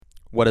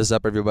What is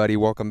up, everybody?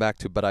 Welcome back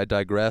to But I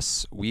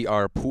Digress. We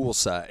are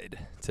poolside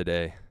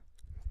today.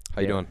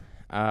 How you doing?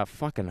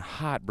 Fucking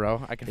hot,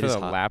 bro. I can It feel is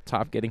the hot.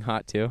 laptop getting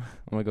hot too. I'm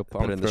gonna go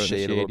Put it in the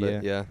shade a little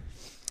bit. Yeah.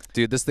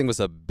 Dude, this thing was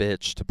a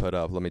bitch to put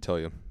up, let me tell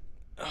you.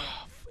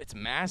 It's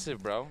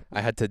massive, bro.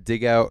 I had to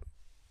dig out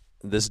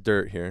this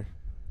dirt here.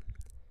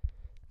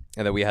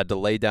 And then we had to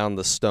lay down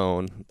the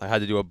stone. I had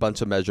to do a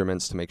bunch of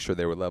measurements to make sure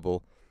they were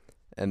level.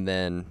 And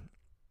then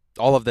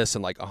all of this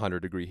in like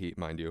 100-degree heat,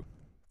 mind you.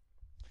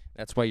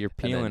 That's why you're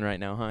peeling right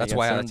now, huh? That's You got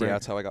why sunburn.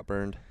 that's how I got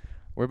burned.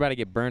 We're about to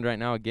get burned right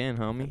now again, I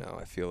homie. know,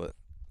 I feel it.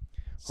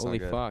 It's not Holy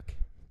good. fuck.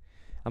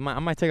 I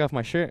might take off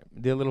my shirt.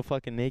 Do a little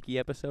fucking naked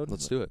episode.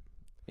 Let's do it.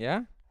 Yeah?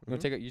 You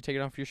Mhm. wanna take it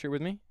off your shirt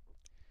with me?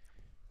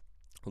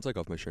 I'll take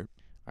off my shirt.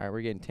 All right,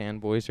 we're getting tan,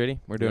 boys. Ready?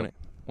 We're doing Yep.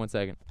 it. 1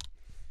 second.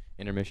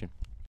 Intermission.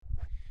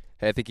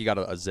 Hey, I think you got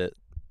a zit.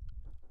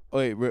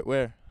 Wait,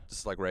 where?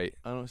 Just like right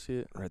I don't see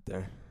it.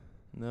 there.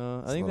 No,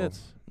 It's I think little.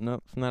 that's no.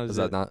 It's not a Is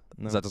zit. that not?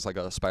 No. Is that just like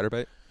a spider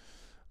bite?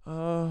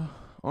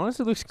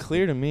 Honestly, it looks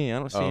clear to me. I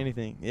don't see Oh.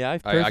 anything. Yeah, I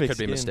have I perfect could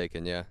skin. be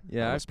mistaken. Yeah.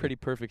 Yeah, I have must be. pretty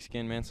perfect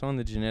skin, man. It's on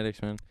the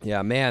genetics, man.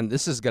 Yeah, man,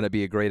 this is gonna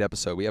be a great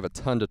episode. We have a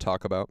ton to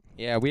talk about.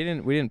 Yeah, we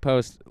didn't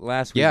post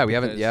last week. Yeah, we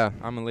haven't- because yeah.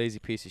 I'm a lazy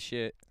piece of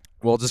shit.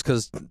 Well, just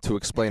because to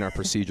explain our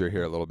procedure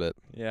here a little bit,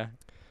 Yeah.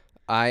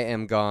 I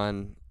am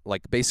gone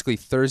like basically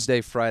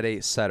Thursday, Friday,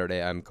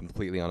 Saturday. I'm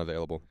completely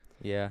unavailable.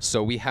 Yeah.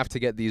 So we have to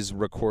get these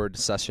record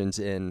sessions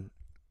in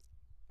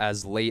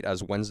as late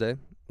as Wednesday,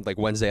 like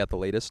Wednesday at the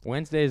latest.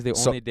 Wednesday is the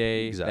So- only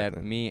day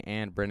exactly. that me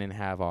and Brennan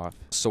have off.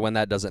 So when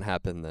that doesn't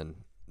happen, then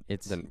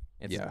It's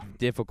yeah.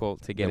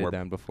 difficult to get Then it we're-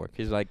 done before.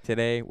 'Cause like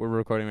today we're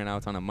recording right now.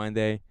 It's on a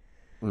Monday,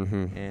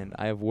 Mm-hmm. and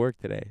I have work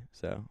today,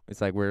 so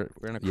it's like we're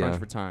in a crunch Yeah.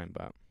 for time,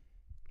 but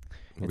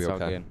We'll it's be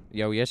all okay. good.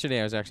 Yo, yesterday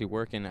I was actually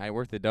working. I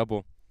worked a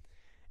double,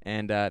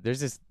 and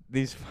there's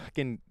these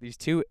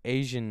two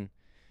Asian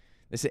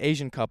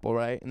couple,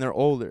 right? And they're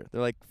older.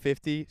 They're like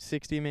 50,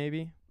 60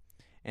 maybe.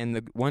 And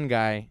the one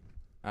guy,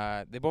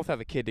 they both have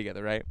a kid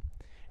together, right?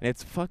 And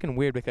it's fucking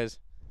weird because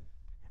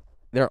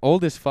they're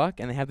old as fuck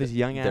and they have this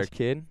young Their ass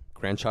kid.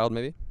 Grandchild,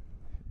 maybe?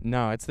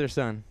 No, it's their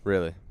son.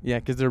 Really? Yeah,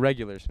 'cause they're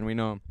regulars and we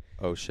know them.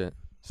 Oh shit.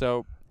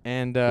 So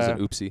and It was an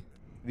oopsie.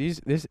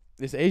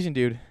 this Asian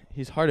dude,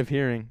 he's hard of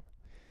hearing.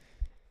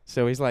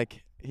 So he's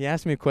like, he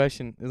asked me a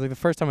question. It was like the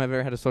first time I've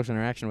ever had a social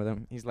interaction with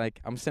him. He's like,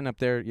 I'm sitting up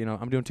there,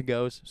 I'm doing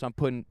to-goes, so I'm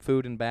putting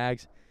food in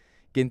bags,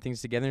 getting things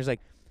together. He's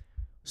like,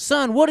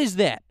 son, what is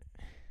that?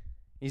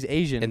 He's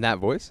Asian, In that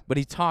voice? but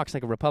he talks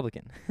like a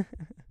Republican.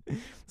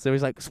 So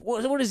he's like,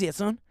 what is it,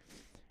 son?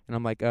 And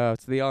I'm like,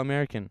 it's the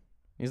All-American.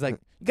 He's like,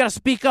 you got to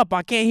speak up.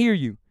 I can't hear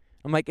you.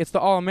 I'm like, it's the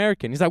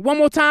All-American. He's like, one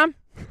more time.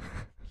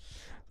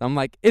 I'm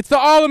like, it's the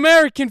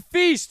All-American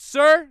feast,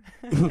 sir.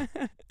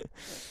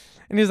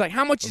 And he's like,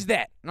 how much is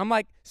that? And I'm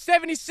like,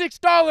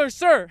 $76,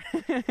 sir.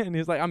 And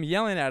he's like, I'm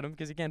yelling at him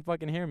because he can't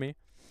fucking hear me.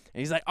 And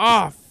he's like,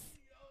 oh,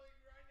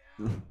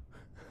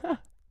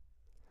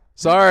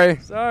 Sorry.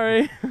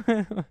 sorry.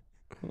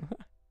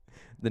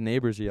 The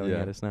neighbors are yelling Yeah.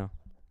 at us now.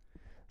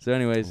 So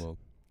anyways,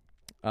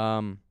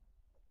 Well,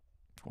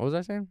 what was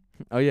I saying?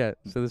 Oh, yeah.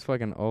 So this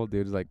fucking old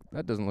dude is like,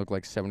 that doesn't look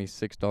like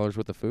 $76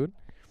 worth of food.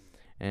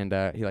 And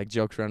he like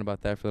jokes around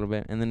about that for a little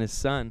bit. And then his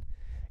son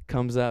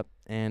comes up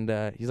and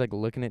he's like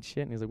looking at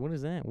shit. And he's like, what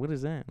is that? What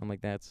is that? I'm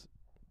like, that's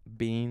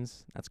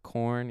beans. That's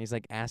corn. He's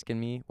like asking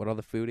me what all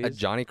the food at is.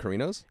 Johnny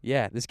Carino's?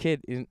 Yeah, this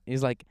kid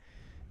is like,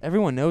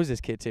 everyone knows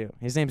this kid too.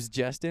 His name's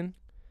Justin.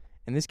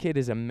 And this kid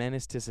is a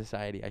menace to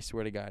society. I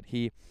swear to God.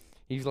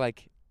 He's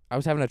like, I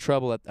was having a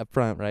trouble up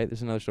front, right?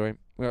 There's another story.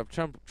 We have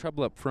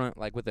trouble up front,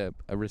 like with a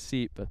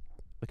receipt, but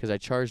because I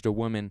charged a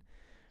woman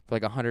for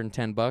like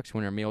 $110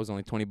 when her meal was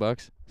only $20. So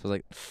I was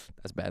like,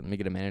 that's bad. Let me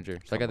get a manager.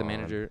 So I got the Come on.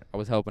 manager. I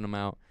was helping him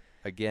out,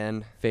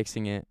 Again.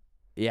 fixing it.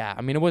 Yeah,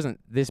 I mean, it wasn't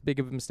this big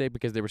of a mistake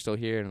because they were still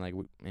here and like,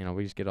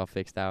 we just get all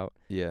fixed out.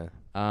 Yeah.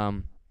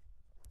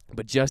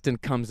 But Justin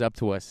comes up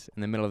to us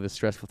in the middle of this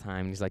stressful time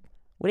and he's like,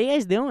 what are you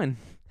guys doing?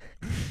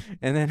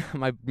 And then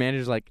my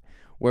manager's like,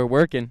 we're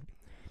working.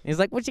 And he's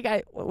like, what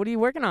are you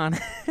working on?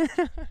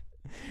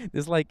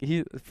 This like,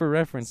 for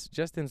reference,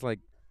 Justin's like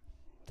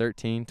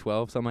 13,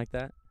 12, something like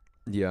that.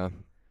 Yeah.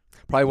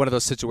 Probably one of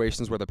those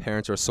situations where the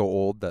parents are so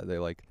old that they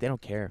They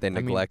don't care. they I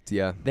mean, neglect,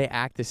 yeah, they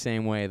act the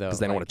same way though. because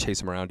they don't want like, to chase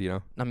them around, you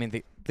know. I mean,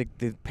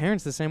 the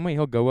parents the same way.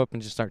 He'll go up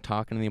and just start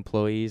talking to the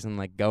employees and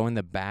like go in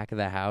the back of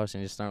the house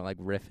and just start like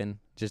riffing,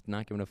 just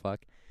not giving a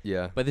fuck.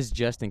 Yeah. But this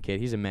Justin kid,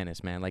 he's a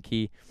menace, man. Like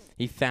he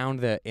found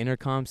the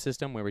intercom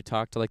system where we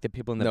talk to like the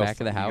people in the back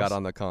of the house. He got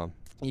on the comm.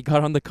 He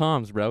got on the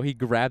comms, bro. He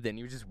grabbed it and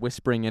he was just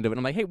whispering into it.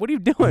 I'm like, hey, what are you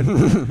doing?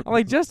 I'm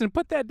like, Justin,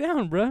 put that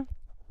down, bro.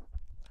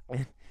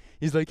 And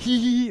he's like,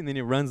 hee, and then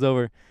he runs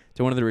over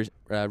to one of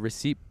the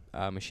receipt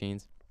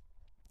machines,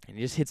 and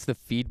he just hits the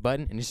feed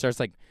button, and he starts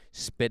like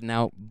spitting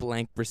out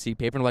blank receipt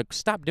paper. And I'm like,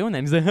 stop doing that.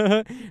 And he's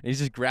like, and he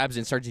just grabs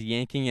it and starts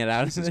yanking it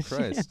out. Jesus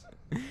Christ.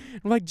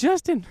 I'm like,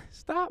 Justin,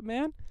 stop,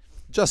 man.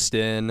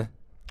 Justin.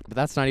 But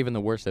that's not even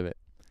the worst of it.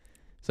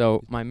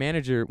 So my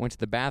manager went to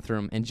the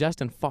bathroom, and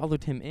Justin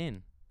followed him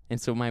in. And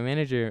so my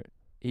manager,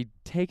 he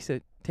takes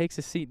a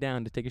seat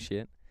down to take a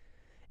shit,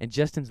 And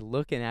Justin's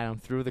looking at him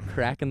through the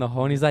crack in the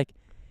hole, and he's like,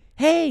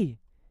 "Hey,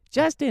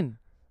 Justin,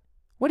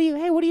 what are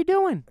you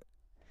doing?"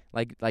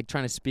 Like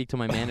trying to speak to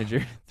my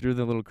manager through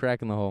the little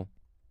crack in the hole.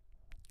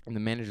 And the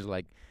manager's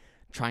like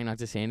trying not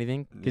to say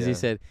anything because he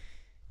was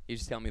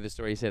just telling me the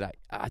story. He said,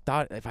 I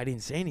thought if I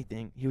didn't say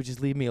anything, he would just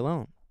leave me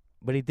alone.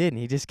 But he didn't.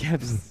 He just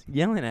kept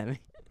yelling at me.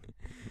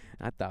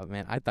 I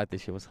thought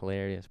this shit was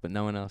hilarious, but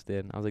no one else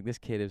did. I was like, this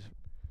kid is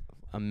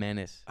a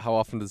menace. How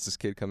often does this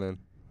kid come in?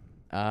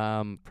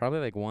 Probably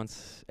like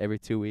once every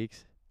 2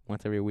 weeks,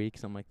 once every week,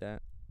 something like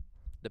that.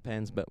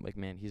 Depends, but like,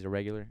 man, he's a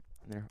regular.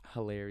 And they're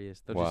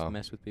hilarious. They'll just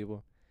mess with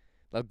people.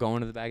 They'll go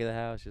into the back of the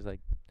house, just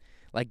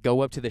like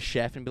go up to the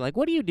chef and be like,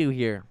 "What do you do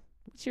here?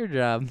 What's your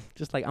job?"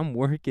 Just like, "I'm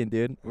working,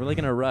 dude. We're like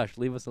in a rush.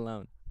 Leave us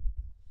alone."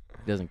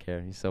 He doesn't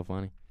care. He's so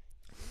funny.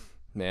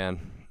 Man.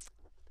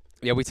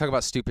 Yeah, we talk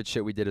about stupid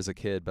shit we did as a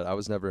kid, but I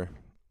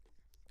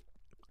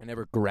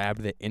never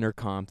grabbed the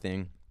intercom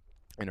thing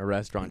in a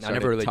restaurant. I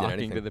never really did talking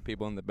anything. to the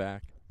people in the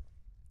back.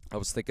 I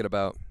was thinking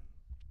about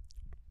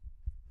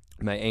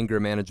my anger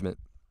management.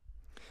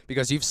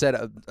 Because you've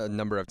said a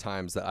number of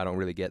times that I don't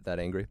really get that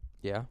angry.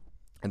 Yeah.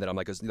 And that I'm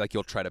like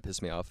you'll try to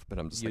piss me off, but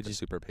I'm just a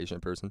super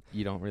patient person.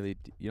 You don't really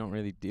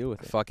deal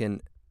with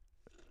it.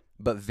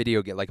 But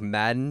video game, like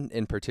Madden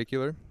in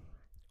particular,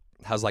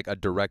 has like a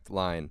direct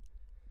line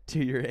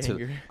to your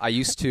anger. I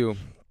used to.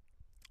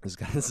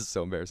 This is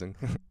so embarrassing.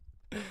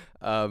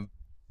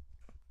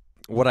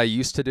 What I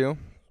used to do,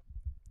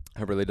 I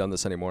haven't really done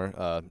this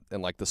anymore.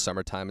 In like the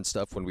summertime and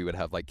stuff, when we would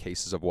have like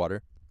cases of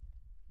water.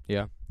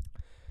 Yeah.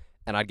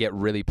 And I'd get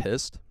really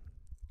pissed.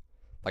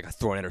 Like I'd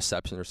throw an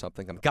interception or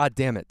something. God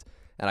damn it.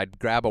 And I'd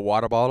grab a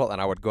water bottle and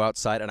I would go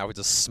outside and I would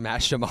just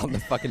smash him on the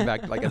fucking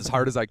back like as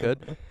hard as I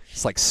could.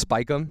 Just like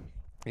spike him.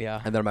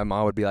 Yeah. And then my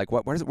mom would be like,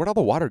 where'd all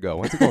the water go?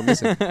 Why's it going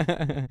missing?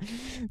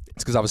 It's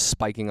because I was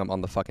spiking them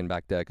on the fucking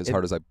back deck as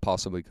hard as I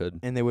possibly could.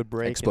 And they would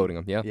break. Exploding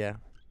them, yeah. Yeah.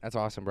 That's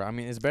awesome, bro. I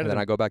mean, it's better than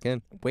I go back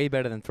in. Way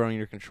better than throwing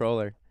your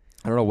controller.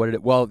 I don't know what it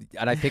is. Well,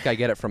 and I think I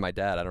get it from my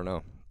dad. I don't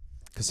know.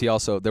 Because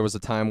there was a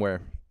time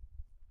where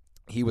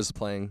he was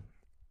playing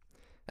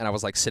and I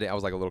was like a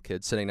little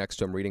kid sitting next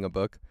to him reading a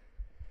book.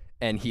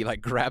 And he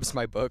like grabs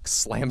my book,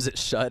 slams it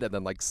shut, and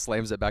then like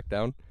slams it back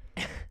down.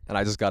 And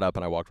I just got up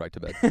and I walked right to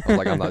bed. I was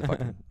like,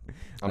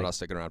 I'm not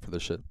sticking around for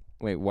this shit.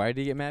 Wait, why did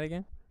he get mad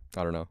again?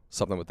 I don't know.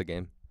 Something with the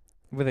game.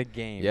 With a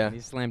game? Yeah. And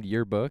he slammed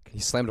your book? He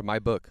slammed my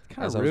book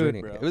as I was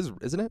reading. Bro. It was,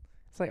 isn't it?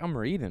 It's like, I'm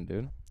reading,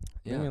 dude.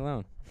 Yeah. Leave me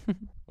alone.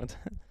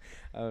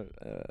 I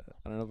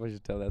don't know if I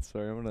should tell that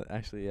story. I'm gonna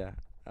actually, yeah.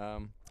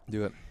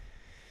 Do it.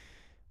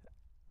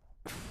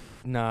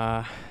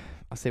 Nah,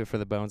 I'll save it for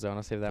the Bone Zone.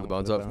 I'll save that the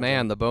one. Bone Zone.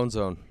 Man, the Bone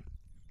Zone.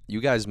 You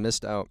guys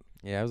missed out.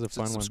 Yeah, it was a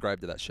fun one. Subscribe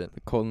to that shit.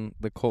 The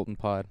Colton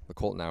pod. The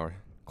Colton Hour.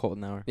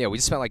 Colton Hour. Yeah, we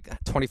just spent like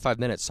 25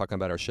 minutes talking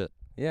about our shit.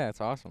 Yeah, it's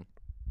awesome.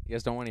 You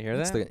guys don't want to hear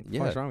that?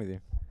 Yeah. What's wrong with you?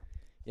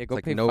 Yeah, go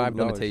like pay no $5.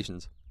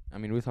 limitations. I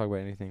mean, we talk about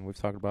anything. We've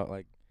talked about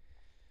like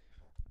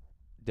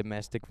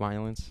domestic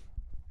violence.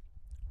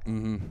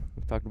 Mm-hmm.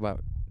 We've talked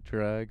about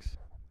drugs.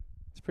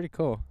 It's pretty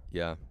cool.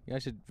 Yeah. You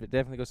guys should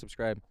definitely go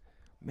subscribe.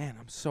 Man,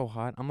 I'm so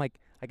hot. I'm like,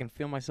 I can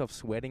feel myself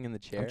sweating in the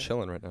chair. I'm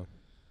chilling right now.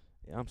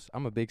 Yeah,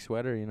 I'm a big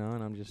sweater, you know,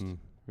 and I'm just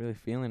really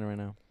feeling it right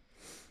now.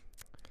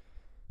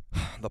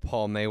 The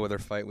Paul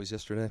Mayweather fight was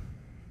yesterday.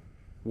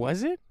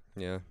 Was it?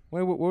 Yeah.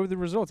 Wait, what were the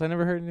results? I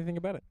never heard anything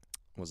about it.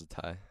 It was a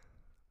tie.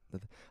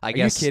 Are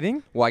you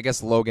kidding? Well, I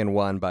guess Logan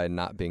won by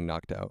not being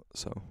knocked out,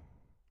 so.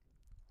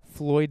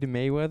 Floyd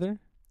Mayweather?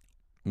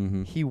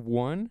 Mm-hmm. He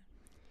won?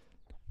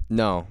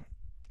 No.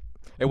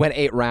 It went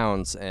 8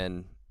 rounds,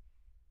 and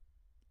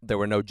there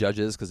were no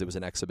judges because it was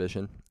an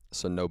exhibition,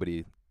 so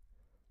nobody,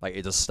 like,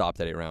 it just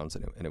stopped at 8 rounds,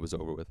 and it was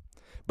over with.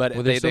 But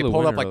well, they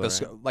pulled up, like,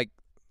 though, right?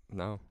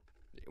 No.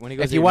 When he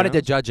goes if you wanted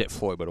to judge it,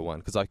 Floyd would have won,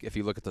 because, like, if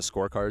you look at the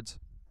scorecards,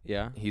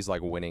 yeah, he's,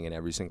 like, winning in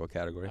every single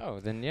category. Oh,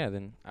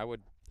 then I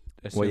would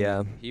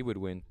assume he would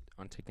win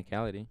on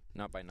technicality,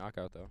 not by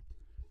knockout, though,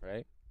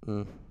 right?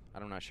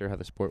 I'm not sure how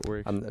the sport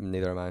works.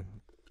 Neither am I.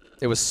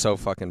 It was so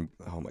fucking,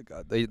 oh, my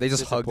God. They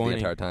just hugged the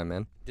entire time,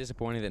 man.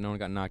 Disappointing that no one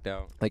got knocked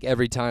out. Like,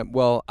 every time.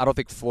 Well, I don't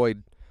think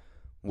Floyd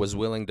was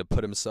willing to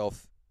put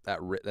himself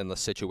in the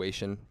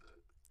situation,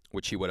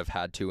 which he would have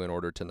had to in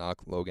order to knock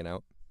Logan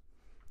out.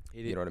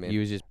 You know what I mean? He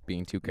was just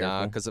being too careful.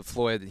 Nah, because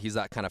Floyd, he's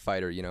that kind of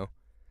fighter, you know?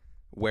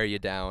 Wear you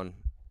down.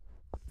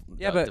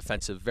 Yeah, but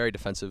defensive, very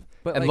defensive.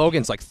 But and like,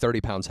 Logan's like 30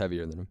 pounds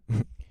heavier than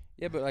him.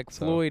 Yeah, but like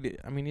Floyd,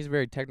 I mean, he's a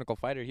very technical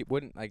fighter. He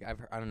wouldn't like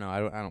I don't know. I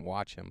don't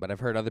watch him, but I've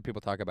heard other people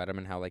talk about him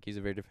and how like he's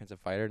a very defensive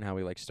fighter and how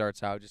he like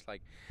starts out just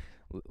like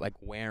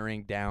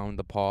wearing down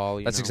the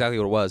Paul. That's exactly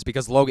what it was,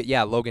 because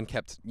Logan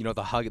kept, you know,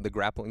 the hug, the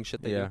grappling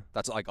shit.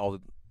 That's like all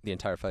the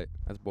entire fight.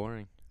 That's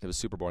boring. It was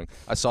super boring.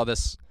 I saw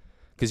this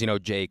because, you know,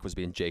 Jake was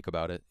being Jake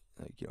about it.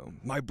 Like, you know,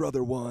 my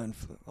brother won,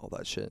 all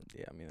that shit.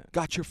 Yeah, I mean,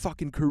 got your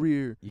fucking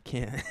career. You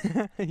can't.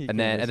 And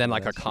then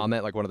like a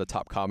comment, like one of the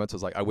top comments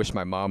was like, I wish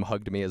my mom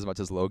hugged me as much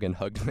as Logan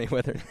hugged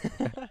Mayweather.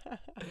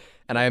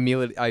 And I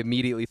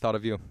immediately thought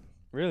of you.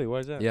 Really? Why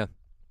is that? Yeah.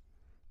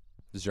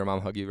 Does your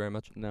mom hug you very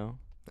much? No.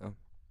 Oh.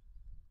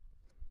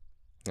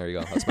 There you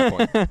go. That's my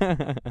point.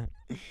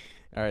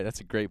 All right, that's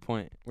a great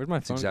point. Where'd my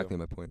That's phone exactly go?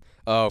 my point.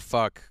 Oh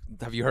fuck!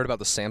 Have you heard about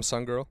the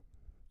Samsung girl?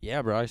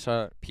 Yeah, bro, I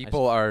saw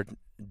People are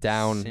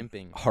down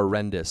simping.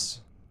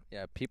 horrendous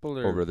Yeah, people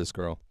are over this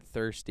girl,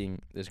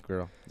 thirsting this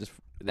girl.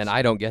 and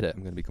I don't get it.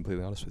 I'm gonna be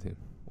completely honest with you.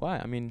 Why?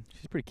 I mean,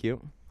 she's pretty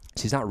cute.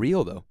 She's not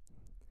real though.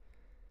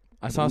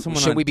 I saw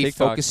someone Should on we be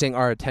TikTok, focusing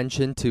our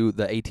attention to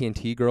the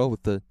AT&T girl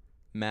with the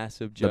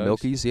massive jugs.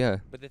 Milkies? Yeah.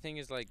 But the thing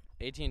is, like,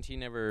 AT&T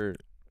never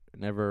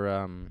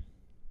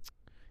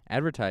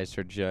advertised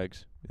her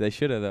jugs. They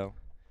should have though.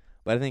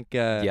 But I think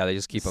Yeah, they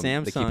just keep them.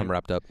 They keep Samsung- them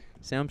wrapped up.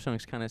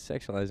 Samsung's kind of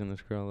sexualizing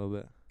this girl a little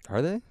bit.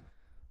 Are they?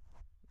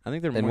 I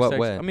think they're In more what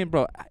way? I mean,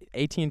 bro,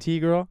 AT&T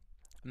girl,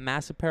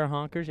 massive pair of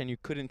honkers, and you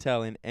couldn't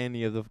tell in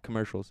any of the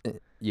commercials.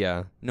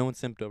 Yeah. No one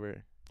simped over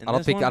her. And I don't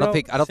this think. one, I don't bro,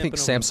 think. I don't think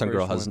simping over the Samsung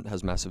girl first one.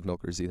 has massive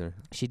milkers either.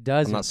 She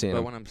doesn't. seeing but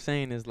them. what I'm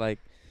saying is, like,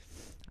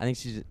 I think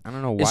she's. I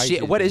don't know why. Is she?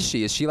 she's What doing is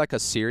she? Is she like a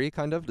Siri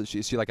kind of? Is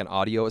she like an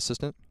audio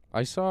assistant?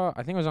 I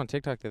think it was on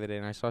TikTok the other day,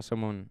 and I saw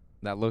someone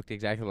that looked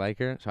exactly like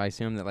her. So I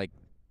assumed that, like,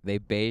 they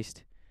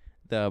based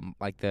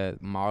the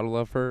model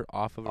of her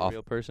off of a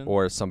real person.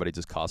 Or somebody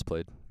just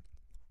cosplayed?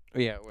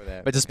 Yeah, or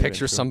that. But just could've been picture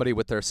true. somebody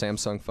with their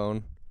Samsung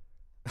phone,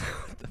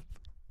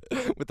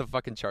 with the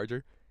fucking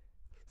charger.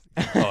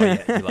 Oh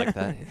yeah, you like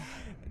that?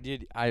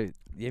 Dude, have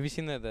you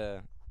seen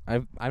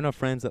I know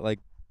friends that, like,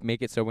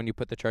 make it so when you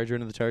put the charger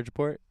into the charger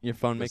port, your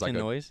phone There's makes like a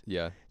a- noise.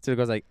 Yeah. So it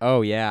goes like,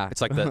 "Oh yeah."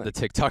 It's like the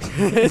TikTok.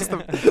 It's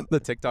the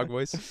TikTok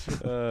voice.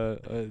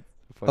 fucking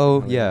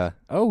Oh hilarious. yeah,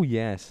 Oh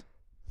yes.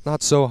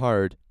 not so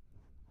hard,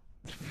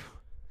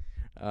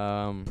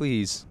 Please.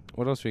 please.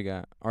 What else we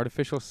got?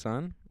 Artificial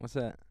sun. What's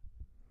that?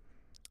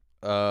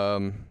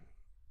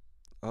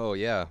 Oh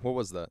yeah, what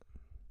was that?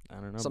 I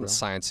don't know. Something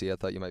bro. sciencey. I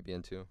thought you might be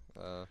into.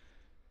 I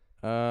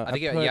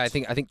I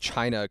think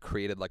China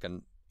created like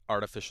an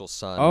artificial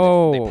sun.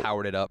 Oh. They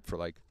powered it up for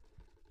like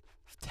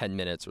 10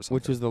 minutes or something.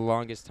 which was the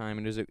longest time,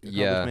 and it was a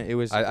Yeah. accomplishment. It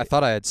was. I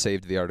thought I had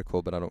saved the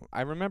article, but I don't.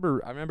 I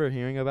remember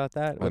hearing about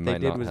that. I What they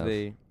might did not was have.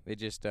 they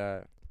just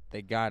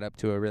they got up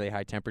to a really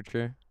high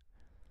temperature,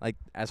 like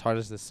as hot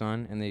as the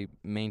sun, and they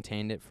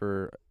maintained it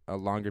for a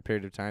longer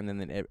period of time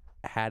than it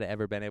had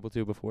ever been able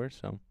to before.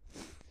 So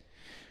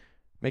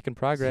making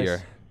progress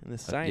Here. in the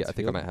science. Yeah, I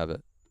think I field. might have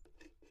it.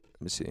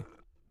 Let me see.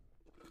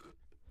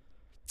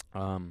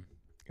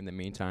 In the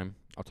meantime,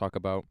 I'll talk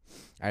about.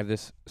 I have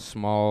this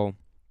small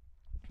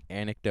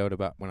anecdote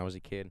about when I was a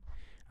kid.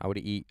 I would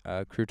eat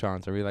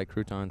croutons. I really like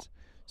croutons,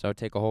 so I would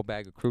take a whole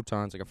bag of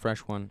croutons, like a fresh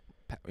one,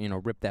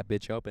 rip that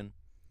bitch open,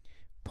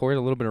 pour a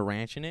little bit of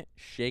ranch in it,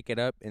 shake it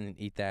up, and then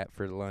eat that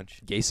for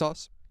lunch. Gay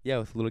sauce? Yeah,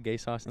 with a little gay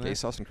sauce in Gay there.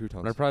 sauce and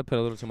croutons. But I probably put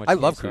a little too much. I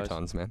gay love sauce.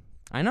 croutons, man.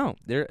 I know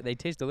they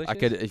taste delicious. I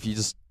could if you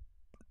just.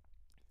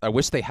 I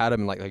wish they had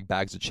them in like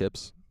bags of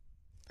chips,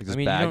 like just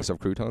mean, you bags of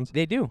croutons.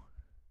 They do.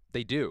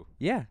 They do,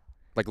 Yeah,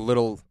 like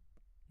little,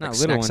 not like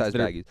little ones. snack-sized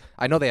They're- baggies.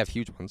 I know they have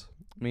huge ones.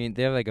 I mean,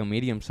 they have like a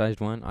medium-sized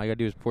one. All you gotta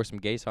do is pour some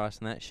gay sauce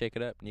in that, shake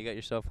it up, and you got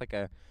yourself like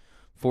a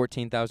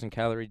 14,000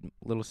 calorie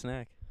little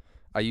snack.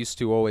 I used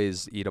to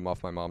always eat them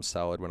off my mom's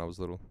salad when I was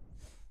little,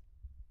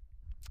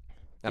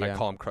 and Yeah. I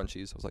call them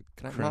crunchies. I was like,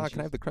 Ma,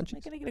 can I have the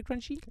crunchies? Can I get a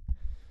crunchy?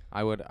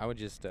 I would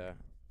just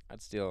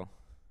I'd steal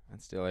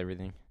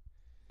everything.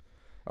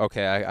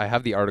 Okay, I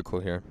have the article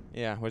here.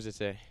 Yeah, what does it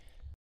say?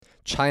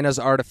 China's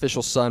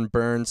artificial sun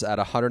burns at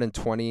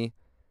 120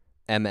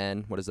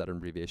 MN. What is that an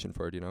abbreviation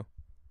for? Do you know?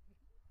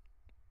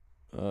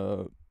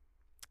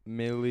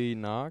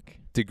 Milli-knock?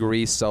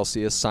 Degrees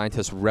Celsius.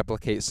 Scientists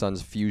replicate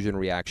sun's fusion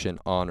reaction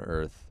on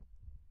Earth.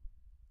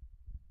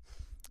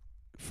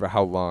 For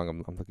how long?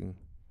 I'm looking.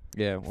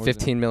 Yeah. what was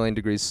 15 million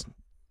degrees.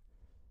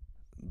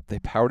 They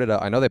powered it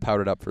up. I know they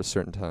powered it up for a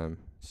certain time. it?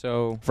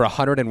 So For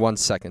 101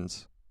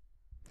 seconds.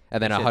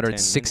 And then You said 10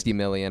 160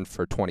 million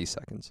for 20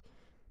 seconds.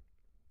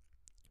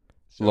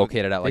 so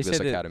Located at like they this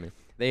said that- academy.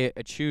 they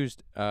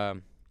achieved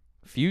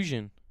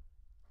fusion,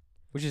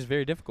 which is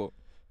very difficult.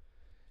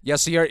 Yeah,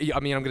 so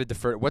I'm going to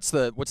defer. What's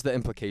the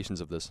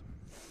implications of this?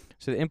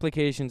 So the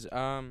implications,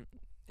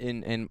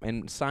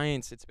 in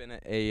science, it's been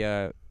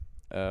a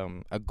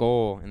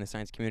goal in the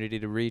science community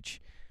to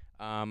reach,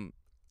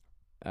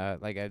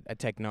 like a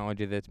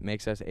technology that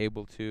makes us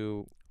able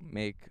to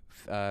make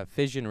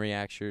fission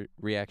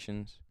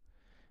reactions,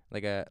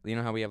 like you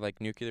know how we have like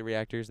nuclear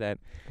reactors that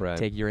Right.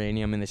 take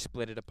uranium and they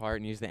split it apart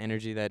and use the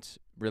energy that's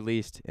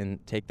released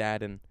and take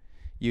that and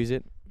use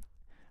it.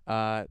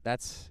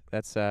 That's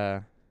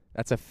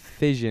a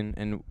fission,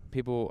 and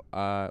people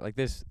like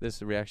this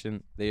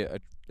reaction they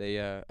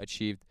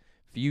achieved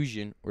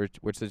fusion,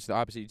 which is the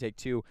opposite. You take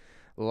two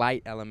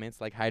light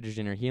elements like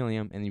hydrogen or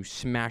helium and you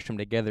smash them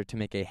together to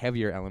make a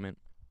heavier element.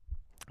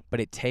 But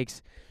it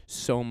takes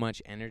so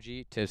much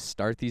energy to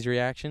start these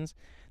reactions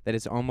that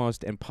it's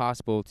almost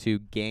impossible to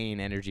gain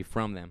energy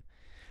from them.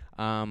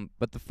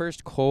 But the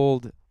first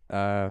cold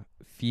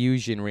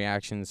fusion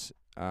reactions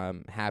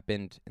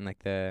happened in like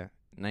the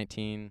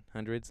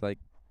 1900s, like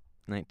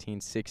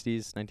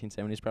 1960s,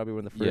 1970s, probably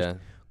when the first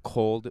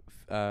cold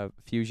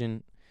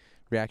fusion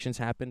reactions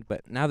happened.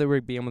 But now that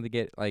we're being able to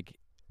get like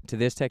to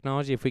this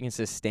technology, if we can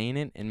sustain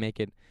it and make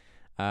it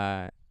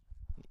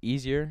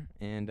easier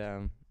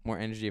and more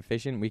energy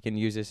efficient, we can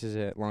use this as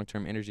a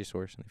long-term energy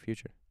source in the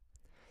future.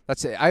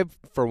 That's it. I,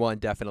 for one,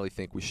 definitely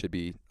think we should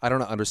be. I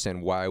don't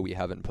understand why we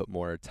haven't put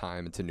more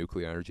time into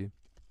nuclear energy.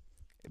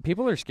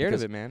 People are scared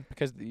of it, man,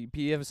 because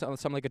you have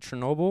something like a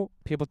Chernobyl.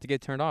 People have to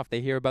get turned off.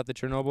 They hear about the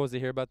Chernobyls. They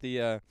hear about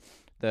the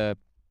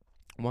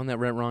one that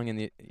went wrong in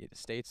the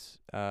States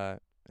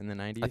in the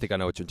 90s. I think I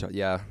know what you're talking.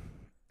 Yeah,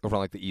 over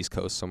on like the East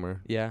Coast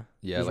somewhere. Yeah.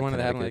 Yeah, There's like one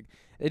that happened, Connecticut.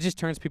 it just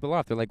turns people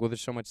off. They're like, well,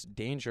 there's so much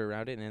danger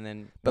around it, and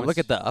then But look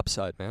at the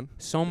upside, man.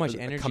 so much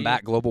energy.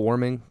 Combat global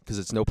warming because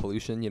it's no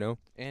pollution, you know.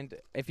 And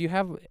if you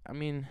have,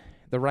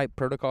 the right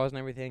protocols and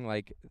everything,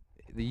 like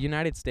the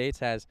United States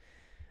has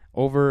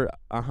over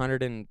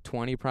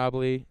 120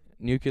 probably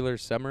nuclear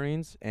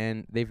submarines,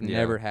 and they've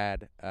never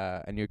had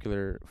a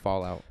nuclear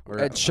fallout. Or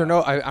At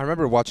Chernobyl, I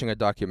remember watching a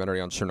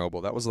documentary on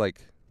Chernobyl. That was like,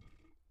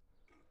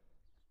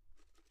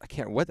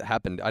 what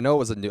happened? I know it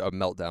was a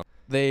meltdown.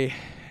 It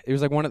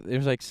was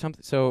like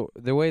something. So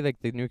the way like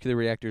the nuclear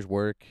reactors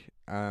work,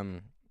 I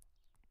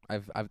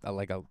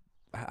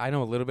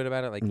know a little bit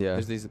about it. Like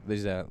there's these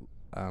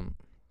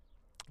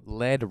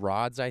lead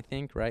rods, I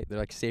think, right? They're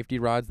like safety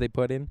rods they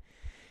put in,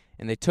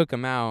 and they took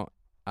them out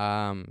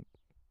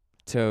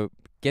to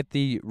get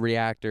the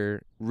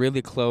reactor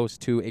really close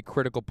to a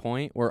critical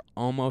point where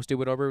almost it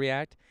would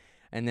overreact,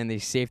 and then the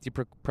safety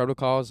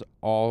protocols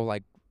all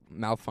like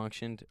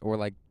malfunctioned, or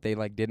like they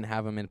like didn't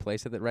have them in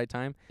place at the right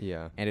time.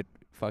 Yeah. And it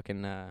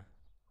fucking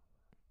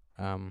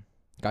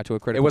got to a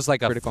critical. It was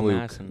like a critical fluke.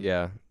 mass. And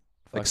Yeah.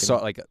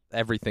 Like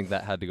everything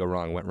that had to go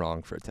wrong went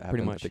wrong for it to happen.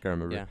 pretty much. I think I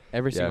remember. Yeah,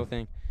 every single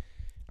thing.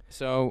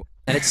 So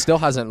And it still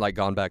hasn't like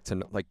gone back to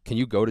can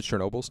you go to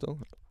Chernobyl still?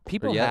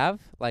 people yet?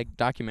 have like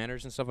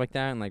documentaries and stuff like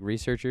that, and like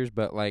researchers,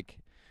 but like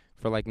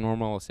for like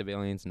normal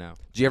civilians, no.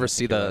 Did you ever I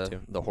see think you're allowed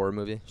to. the horror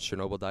movie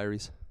Chernobyl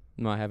Diaries?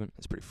 No, I haven't.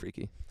 It's pretty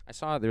freaky. I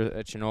saw there was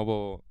a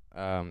Chernobyl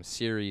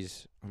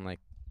series on like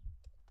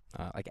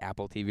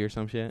Apple TV or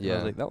some shit. And I Yeah.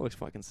 was like, that looks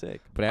fucking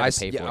sick. But I had to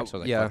pay for it, so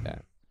I was like, fuck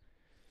that.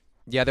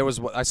 Yeah, there was.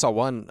 I saw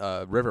one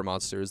river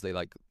monsters. They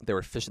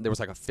were fishing. There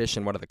was like a fish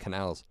in one of the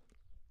canals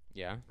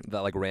Yeah. that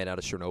like ran out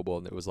of Chernobyl,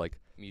 and it was like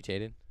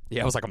Mutated.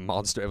 it was like a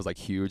monster. It was like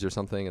huge or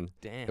something, and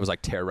Damn. it was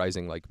like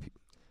terrorizing, like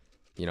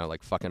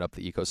like fucking up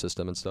the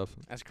ecosystem and stuff.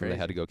 That's And crazy. they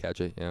had to go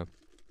catch it. Yeah.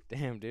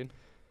 Damn, dude.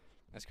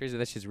 That's crazy.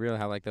 That shit's real.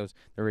 How like the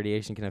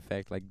radiation can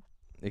affect, like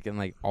it can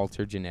like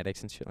alter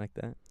genetics and shit like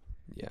that.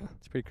 Yeah.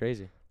 It's pretty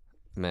crazy.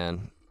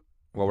 Man,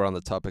 while we're on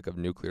the topic of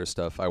nuclear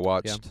stuff, I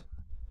watched.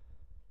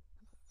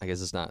 I guess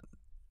it's not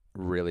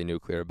really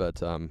nuclear,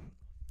 but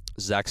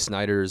Zack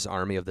Snyder's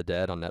Army of the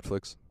Dead on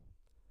Netflix.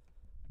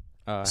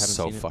 Haven't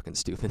So seen fucking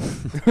stupid.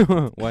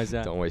 it. Why is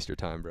that? Don't waste your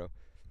time, bro.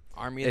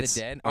 Army of the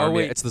Dead. Army, Oh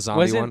wait, it's the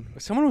zombie one.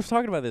 Someone was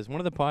talking about this. One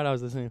of the pod I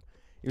was listening.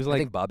 He was I like,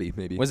 think Bobby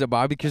maybe. was it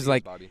Bobby? I Because think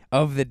like it was Bobby.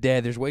 of the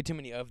dead, there's way too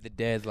many of the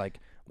dead. Like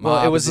Well,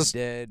 Mob it was of the just-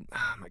 dead.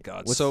 Oh my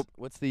god.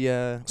 What's the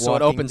So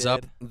it Walking opens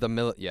up Dead?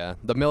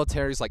 the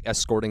military's like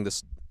escorting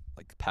this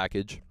like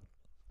package,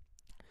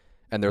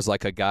 and there's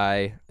like a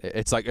guy.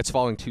 It's like it's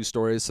following two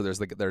stories. So there's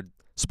like they're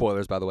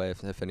spoilers, by the way,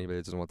 if anybody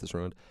doesn't want this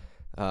ruined.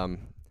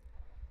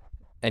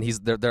 And he's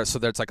there. So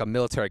there's like a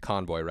military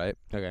convoy, right?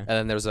 Okay. And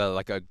then there's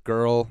a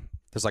girl.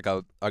 There's like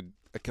a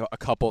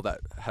couple that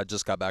had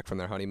just got back from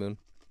their honeymoon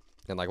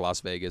in like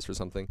Las Vegas or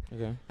something,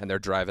 Okay. and they're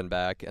driving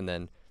back, and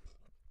then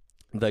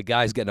the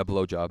guy's getting a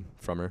blowjob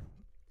from her.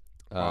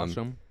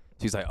 Awesome.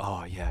 He's like,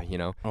 oh yeah,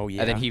 Oh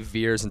yeah. And then he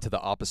veers into the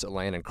opposite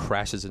lane and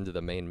crashes into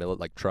the main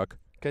truck.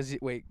 Because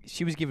wait,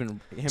 she was giving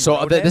him. So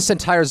roadhead? this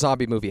entire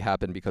zombie movie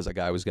happened because a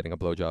guy was getting a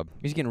blowjob.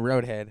 He was getting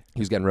roadhead. He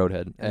was getting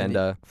roadhead And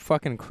and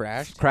fucking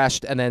crashed.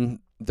 crashed. And then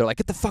they're like,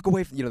 get the fuck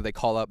away from, they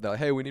call up. They're like,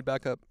 hey, we need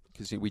backup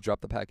because we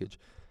dropped the package.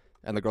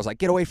 And the girl's like,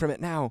 get away from it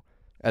now.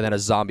 And then a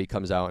zombie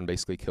comes out and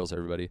basically kills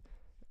everybody.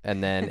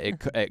 And then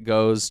it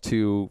goes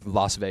to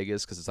Las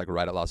Vegas because it's like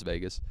right at Las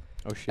Vegas.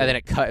 Oh shit. And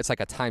then it's like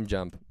a time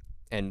jump,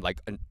 and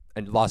like and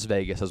Las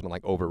Vegas has been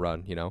like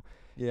overrun, yeah.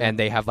 and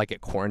they have like it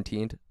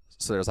quarantined.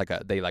 So there's like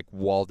they like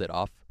walled it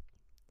off,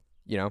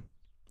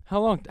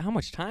 How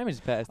much time has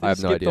passed? They I have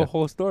no skipped idea. the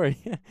whole story.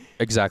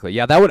 Exactly.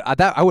 Yeah,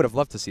 I would have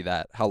loved to see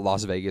that, how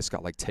Las Vegas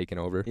got like taken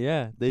over.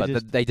 Yeah.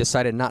 But they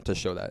decided not to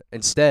show that.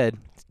 Instead,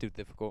 It's too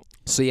difficult.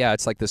 so yeah,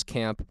 it's like this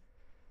camp.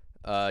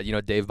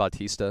 Dave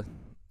Bautista,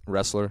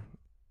 wrestler.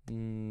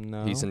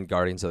 No. He's in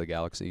Guardians of the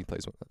Galaxy. He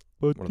plays one of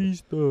the-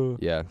 Batista.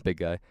 Yeah, big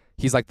guy.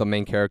 He's like the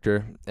main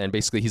character, and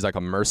basically he's like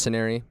a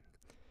mercenary,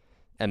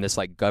 and this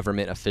like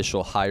government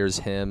official hires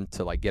him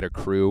to like get a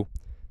crew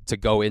to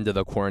go into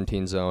the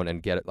quarantine zone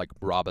and get it, like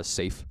rob a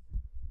safe,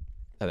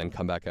 and then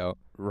come back out.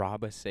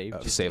 Rob a safe.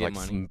 Just Save to like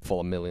get money. full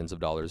of millions of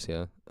dollars.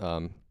 Yeah.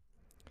 What's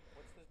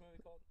this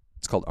movie called?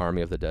 It's called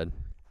Army of the Dead.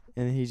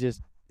 And he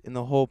just, and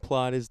the whole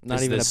plot is not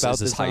It's even this- about it's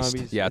the this heist.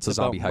 zombies. Yeah, it's a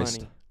zombie about heist.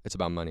 money. It's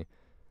about money,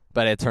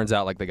 but it turns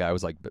out like the guy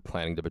was like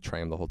planning to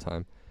betray him the whole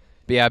time.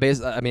 But yeah,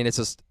 it's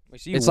just.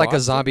 Wait, so you It's like a watched it?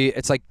 zombie.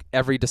 It's like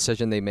every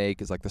decision they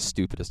make is like the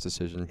stupidest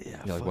decision.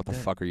 Yeah, You're like, fuck what the that.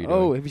 fuck are you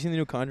Oh, doing? have you seen the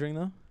new Conjuring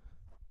though?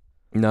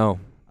 No.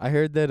 I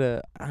heard that.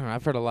 I don't know.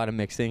 I've heard a lot of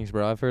mixed things,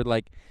 bro. I've heard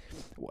like,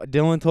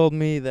 Dylan told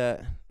me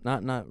that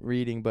not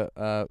reading, but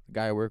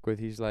guy I work with,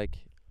 he's like,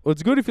 well,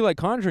 it's good if you like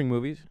Conjuring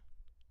movies.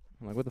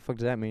 I'm like, what the fuck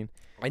does that mean?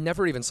 I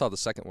never even saw the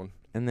second one.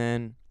 And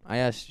then I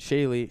asked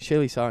Shaylee.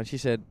 Shaylee saw it, and she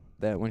said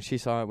that when she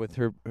saw it with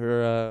her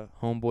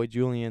homeboy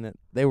Julian, that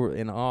they were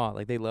in awe,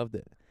 like they loved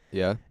it.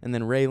 Yeah. And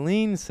then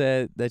Raylene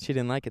said that she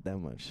didn't like it that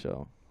much.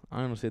 So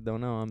I honestly don't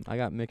know. I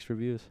got mixed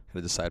reviews.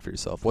 Gotta decide for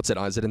yourself. What's it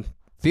on? Is it in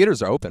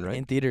theaters? Are open, right?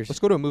 In theaters. Let's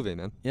go to a movie,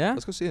 man. Yeah.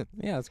 Let's go see it.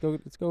 Yeah. Let's go.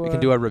 We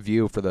can do a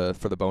review for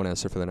the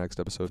bonus or for the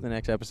next episode. for the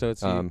next episode.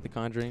 See The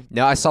Conjuring.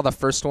 No, I saw the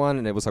first one,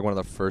 and it was like one of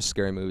the first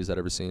scary movies I'd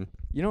ever seen.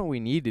 You know what we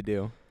need to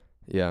do?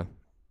 Yeah.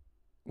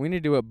 We need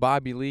to do what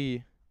Bobby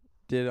Lee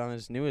did on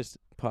his newest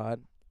pod.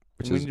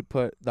 Which We is need to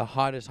put the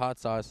hottest hot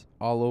sauce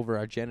all over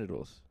our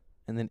genitals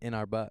and then in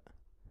our butt.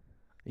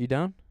 You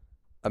down?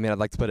 I mean, I'd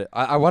like to put it.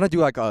 I want to do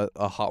like a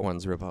Hot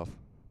Ones ripoff.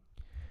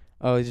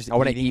 Oh, it's just I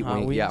want to eating eat hot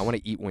wing. wings? Yeah, I want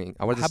to eat wing.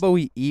 I want How about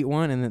we eat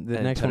one and then the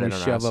and next put one it we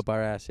in our shove ass. up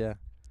our ass? Yeah.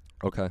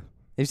 Okay. Have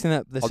you seen the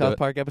I'll do South it.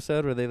 Park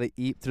episode where they like,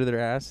 eat through their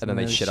ass And then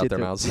they shit out their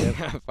mouths. Yep.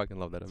 I fucking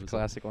love that It's a episode.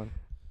 classic one.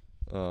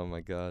 Oh my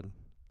god.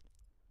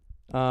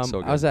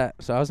 So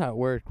I was at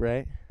work,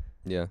 right?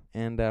 Yeah.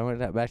 And I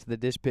went back to the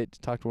dish pit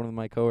to talk to one of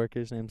my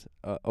coworkers. Name's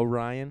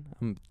Orion.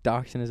 I'm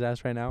doxing his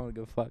ass right now. I don't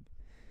give a fuck.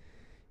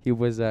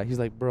 He's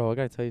like, bro, I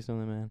gotta tell you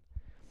something, man.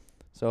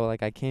 So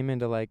like, I came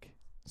into like,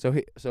 so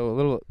a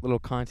little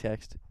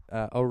context.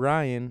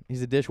 Orion,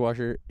 he's a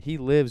dishwasher. He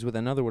lives with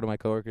another one of my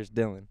coworkers,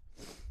 Dylan.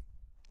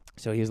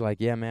 So he's like,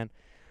 yeah, man.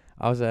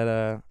 I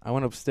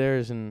went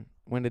upstairs and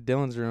went to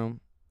Dylan's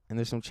room, and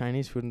there's some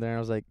Chinese food in there.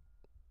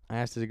 I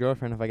asked his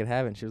girlfriend if I could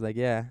have it, and she was like,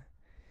 yeah.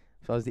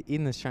 So I was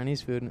eating this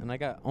Chinese food, and I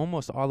got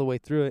almost all the way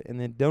through it, and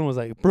then Dylan was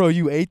like, bro,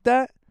 you ate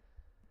that?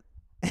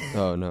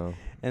 Oh no.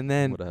 And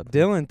then What happened?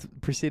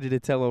 Dylan proceeded to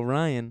tell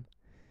Orion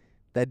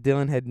that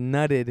Dylan had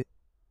nutted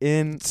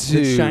in the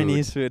Dude.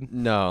 Chinese food.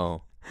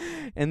 No.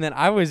 And then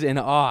I was in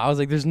awe. I was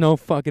like, there's no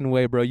fucking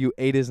way, bro. You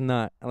ate his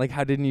nut. Like,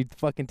 how didn't you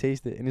fucking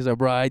taste it? And he's like,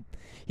 bro,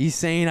 he's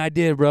saying I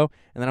did, bro.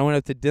 And then I went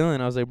up to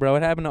Dylan. I was like, bro,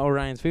 what happened to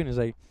Orion's food? And he's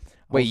like,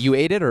 Wait, you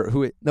ate it or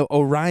who? no,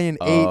 Orion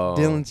ate Oh,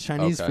 Dylan's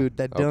Chinese okay, food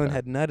that Dylan okay.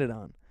 had nutted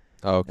on.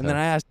 Oh, okay. And then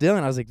I asked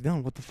Dylan, I was like,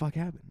 Dylan, what the fuck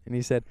happened? And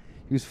he said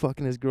he was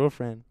fucking his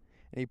girlfriend.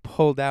 And he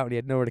pulled out and he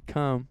had nowhere to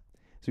come.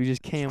 So he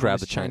just came Grab on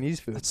the his Chinese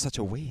food. That's such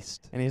a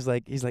waste. And he's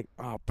like,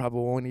 oh,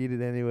 probably won't eat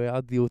it anyway.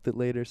 I'll deal with it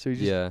later. So he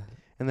just, Yeah.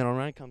 and then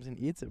Orion comes and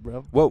eats it,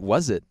 bro. What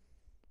was it?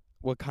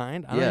 What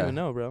kind? I Yeah. don't even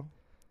know, bro.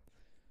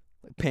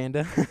 Like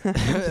panda.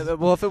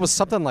 Well, if it was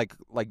something like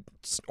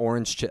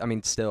orange I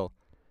mean, still.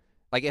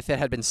 Like if it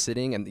had been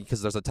sitting and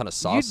because there's a ton of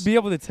sauce. You'd be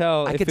able to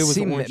tell I if could it was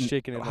see orange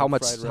chicken and how like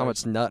much fried how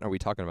rice. much nut are we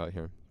talking about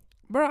here?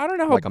 Bro, I don't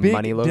know how Like a big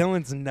money loaf?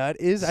 Dylan's nut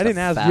is. I Just a didn't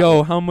ask, fat yo,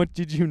 one. how much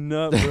did you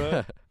nut,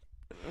 bro?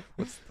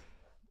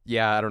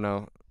 Yeah, I don't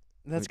know.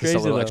 That's Just crazy, a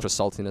little though. extra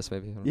saltiness,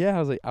 maybe. I don't know. Yeah,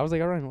 I was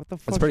like, Orion, what the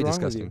fuck's pretty wrong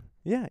disgusting. with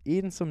you? Yeah,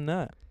 eating some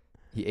nut.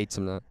 He ate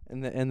some nut.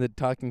 And the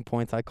talking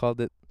points, I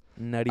called it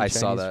nutty I Chinese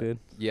saw that. food.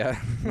 Yeah.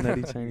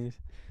 Nutty Chinese.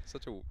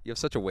 You have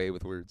such a way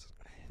with words.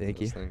 Thank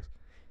you. Those things.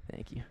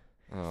 Thank you.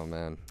 Oh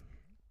man.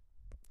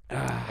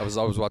 I was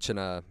always watching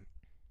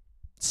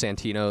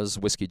Santino's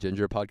Whiskey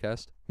Ginger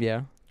podcast.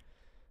 Yeah.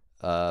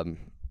 And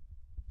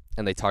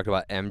they talked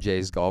about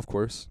MJ's golf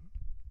course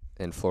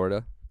in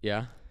Florida.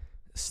 Yeah.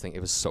 This thing, it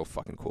was so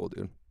fucking cool,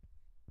 dude.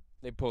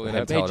 They pull I it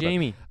had up. to Hey, tell it about-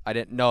 Jamie. I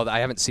didn't know. I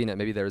haven't seen it.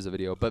 Maybe there is a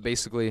video. But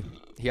basically,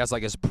 he has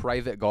like his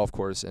private golf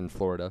course in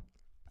Florida,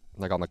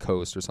 like on the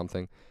coast or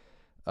something.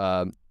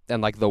 And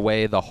like the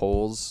way the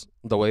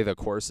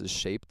course is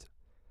shaped,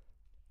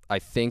 I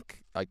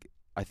think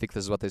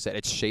this is what they said.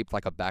 It's shaped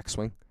like a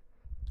backswing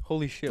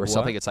Holy shit. or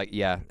something. It's like,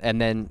 yeah. And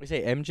then We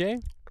say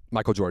MJ?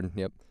 Michael Jordan.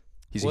 Yep,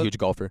 he's What- a huge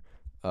golfer.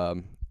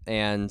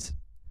 And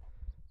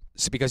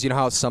so because you know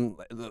how some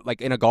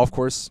like in a golf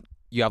course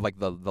you have like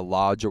the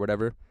lodge or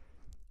whatever,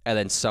 and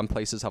then some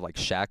places have like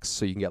shacks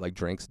so you can get like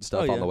drinks and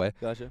stuff on the way.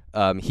 Gotcha.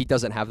 He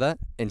doesn't have that.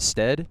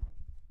 Instead,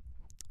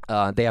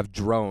 they have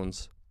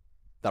drones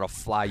that'll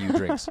fly you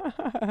drinks.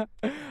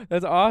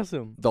 That's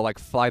awesome. They'll like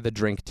fly the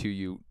drink to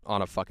you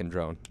on a fucking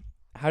drone.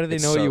 How do they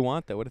It's know so- you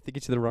want that? What if they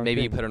get you the wrong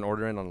Maybe you thing? put an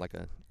order in on like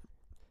a.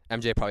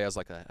 MJ probably has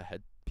like a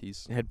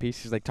headpiece.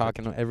 Headpiece. He's like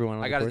talking to everyone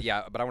on I the got it. course.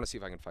 Yeah, but I want to see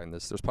if I can find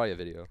this. There's probably a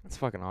video. That's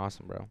fucking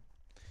awesome, bro.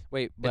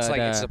 Wait, but It's like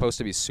it's supposed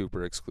to be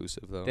super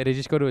exclusive though. did he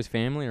just go to his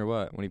family or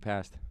what when he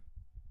passed?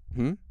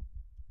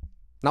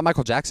 Not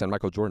Michael Jackson.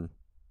 Michael Jordan.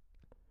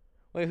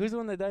 Wait, who's the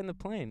one that died in the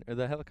plane or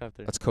the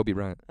helicopter? That's Kobe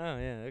Bryant. Oh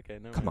yeah, okay.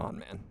 No. Come on,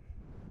 man.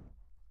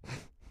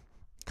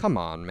 Come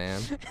on,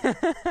 man.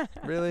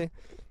 Really?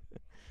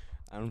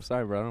 I'm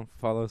sorry, bro. I don't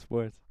follow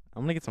sports.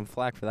 I'm gonna get some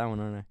flack for that one,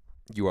 aren't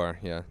You are,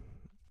 yeah.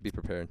 Be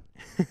prepared.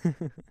 I?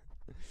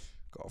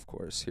 Golf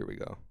course. Here we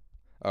go.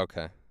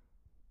 Okay.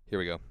 Here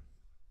we go.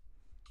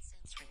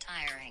 Since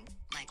retiring,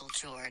 Michael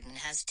Jordan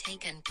has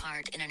taken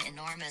part in an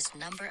enormous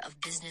number of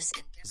business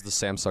This is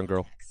the Samsung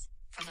girl.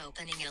 From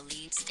opening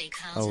elite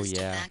steakhouses Oh, to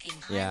yeah. backing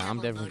Yeah, I'm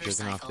high-level definitely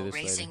jerking off to motorcycle this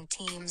later. racing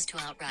teams to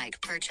outright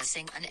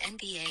purchasing an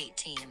NBA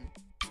team.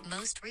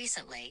 Most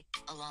recently,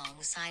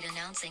 alongside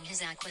announcing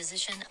his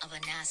acquisition of a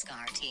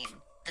NASCAR team,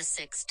 the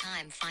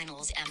six-time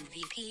finals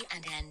MVP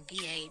and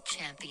NBA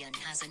champion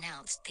has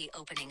announced the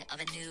opening of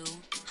a new,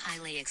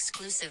 highly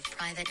exclusive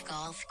private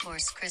golf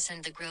course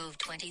christened the Grove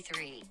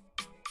 23.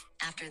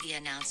 After the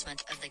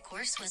announcement of the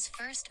course was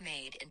first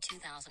made in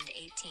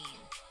 2018,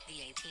 the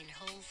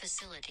 18-hole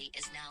facility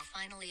is now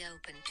finally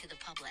open to the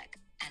public,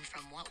 and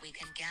from what we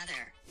can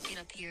gather,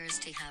 it appears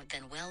to have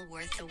been well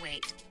worth the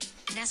wait.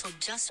 Nestled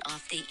just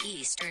off the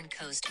eastern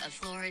coast of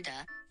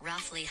Florida,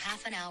 roughly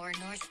half an hour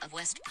north of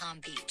West Palm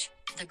Beach,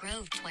 the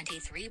Grove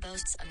 23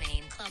 boasts a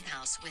main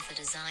clubhouse with a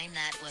design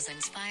that was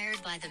inspired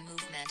by the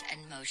movement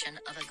and motion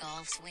of a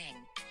golf swing.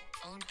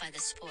 Owned by the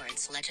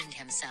sports legend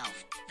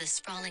himself, the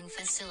sprawling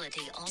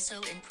facility also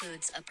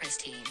includes a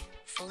pristine,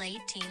 full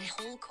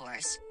 18-hole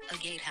course, a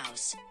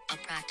gatehouse, a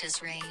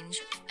practice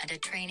range, and a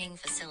training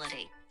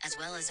facility, as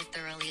well as a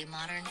thoroughly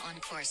modern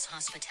on-course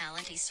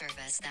hospitality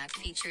service that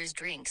features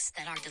drinks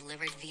that are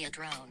delivered via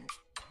drone.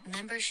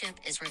 Membership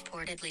is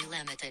reportedly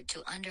limited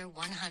to under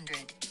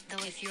 100,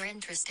 though if you're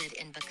interested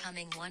in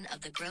becoming one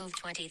of the Grove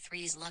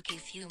 23's lucky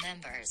few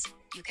members,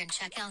 you can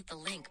check out the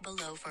link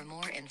below for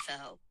more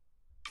info.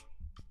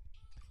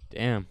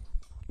 Damn.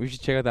 We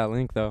should check out that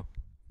link, though.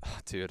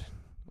 Dude,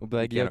 We'll be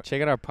like, We yo, can't-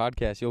 check out our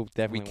podcast. You'll we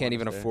definitely can't want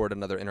even us there. afford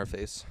another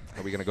interface.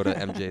 Are we gonna go to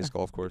MJ's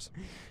golf course?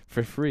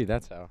 For free,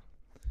 that's how.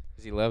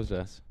 'Cause he loves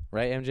us.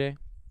 Right, MJ?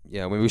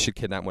 Yeah, maybe we should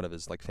kidnap one of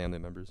his like family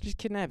members. Just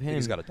kidnap I think him.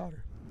 he's got a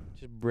daughter.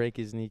 Just break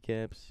his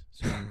kneecaps.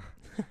 So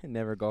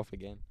never golf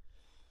again.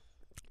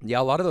 Yeah,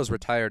 a lot of those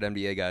retired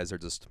NBA guys are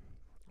just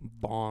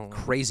Bong.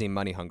 crazy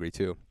money hungry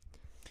too.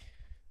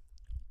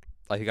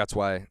 I think that's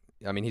why.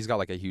 I mean, he's got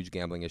like a huge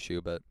gambling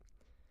issue, but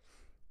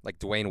like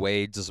Dwayne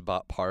Wade just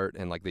bought part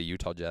in like the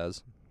Utah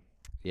Jazz.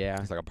 Yeah.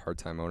 He's like a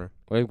part-time owner.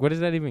 Wait, what does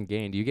that even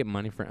gain? Do you get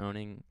money for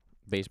owning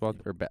baseball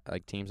or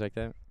like teams like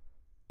that?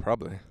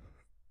 Probably.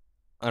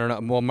 I don't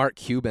know. Well, Mark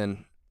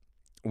Cuban,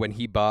 when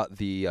he bought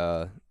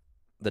the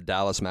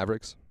Dallas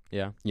Mavericks,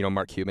 Yeah. you know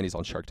Mark Cuban, he's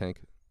on Shark Tank.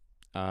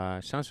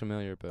 Sounds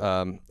familiar, but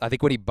I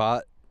think when he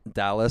bought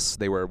Dallas,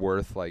 they were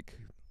worth like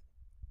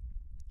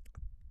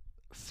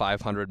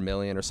 $500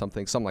 million or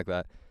something like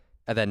that.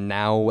 And then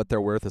now what they're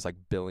worth is like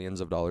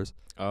billions of dollars.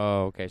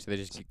 oh, okay. So they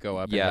just go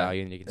up in Yeah.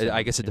 value, and you can. sell I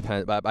them guess it to-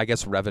 depends. But I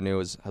guess revenue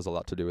has a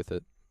lot to do with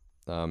it.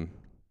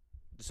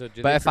 So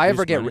do But they if I ever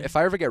produce get money? if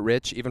I ever get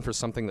rich, even for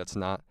something that's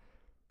not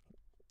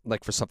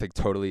like for something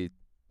totally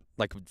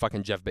like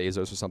fucking Jeff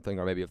Bezos or something,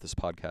 or maybe if this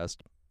podcast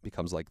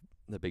becomes like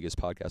the biggest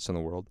podcast in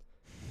the world,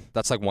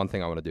 that's like one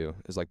thing I want to do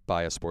is like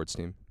buy a sports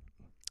team.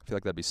 I feel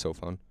like that'd be so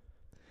fun.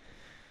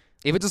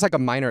 Even just like a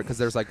minor, because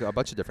there's like a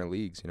bunch of different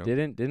leagues, you know.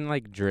 Didn't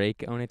like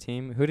Drake own a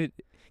team? Who did?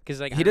 Because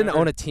like He didn't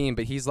own a team,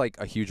 but he's like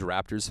a huge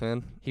Raptors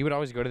fan. He would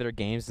always go to their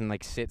games and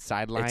like sit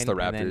sideline. It's the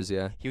and then Raptors,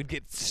 yeah. He would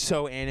get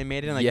so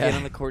animated and like Yeah. get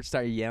on the court,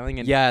 start yelling,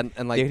 and Yeah,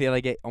 and like they'd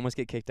like almost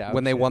get kicked out. when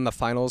and they shit. won the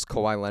finals,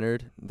 Kawhi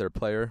Leonard, their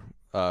player,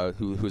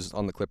 who's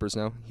on the Clippers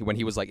now, when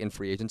he was like in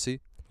free agency,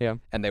 Yeah.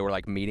 and they were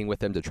like meeting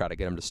with him to try to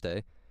get him to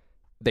stay.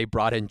 They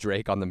brought in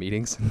Drake on the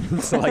meetings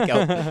to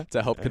like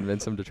to help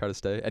convince him to try to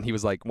stay. And he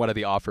was like, one of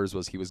the offers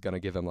was he was gonna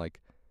give him like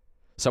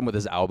some with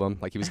his album,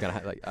 like he was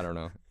gonna like I don't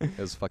know. It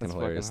was fucking That's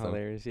hilarious fucking though.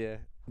 hilarious, yeah.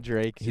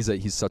 Drake,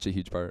 He's such a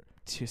huge part.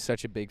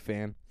 such a big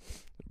fan,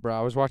 bro.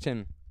 I was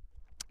watching,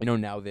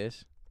 Now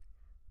This.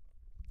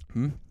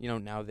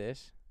 Now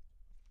This.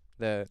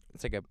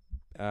 It's like a,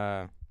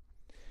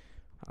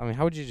 I mean,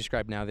 how would you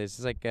describe Now This?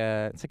 It's like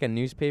a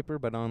newspaper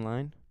but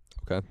online.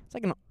 Okay.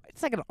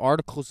 It's like an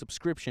article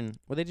subscription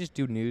where they just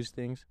do news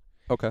things.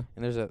 Okay.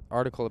 And there's an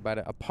article about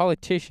it. A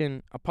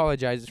politician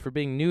apologizes for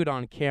being nude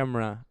on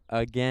camera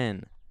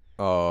again.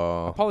 A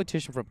Oh.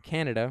 politician from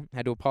Canada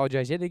had to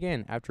apologize yet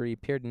again after he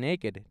appeared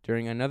naked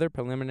during another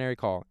preliminary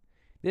call.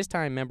 This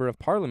time, Member of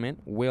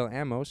Parliament Will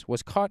Amos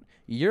was caught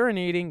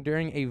urinating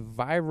during a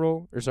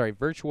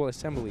virtual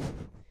assembly.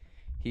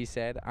 He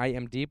said, "I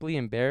am deeply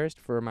embarrassed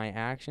for my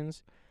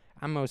actions,"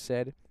 Amos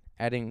said,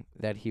 adding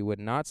that he would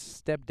not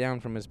step down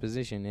from his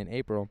position in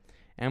April.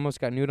 Amos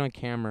got nude on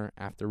camera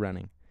after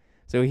running.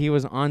 So he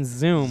was on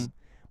Zoom.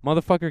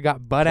 Motherfucker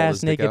got butt Pulled ass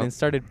his dick naked out. and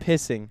started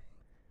pissing.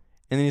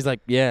 And then he's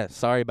like, "Yeah,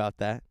 sorry about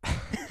that."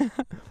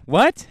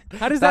 What?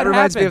 How does that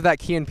reminds me happen? of that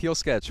Key and Peele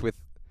sketch with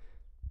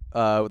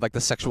like the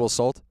sexual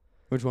assault.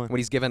 Which one? When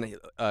he's given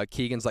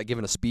Keegan's like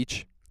giving a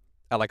speech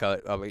at like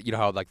you know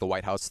how like the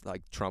White House,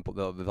 like Trump,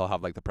 they'll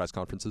have like the press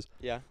conferences.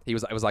 Yeah. It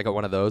was like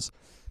one of those,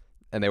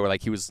 and they were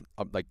like, he was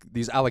like,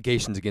 these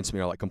allegations against me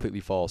are like completely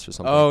false or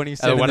something. Oh, and he's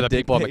and then sending one the of the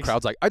dick people in the pics.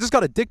 crowd's like, I just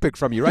got a dick pic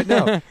from you right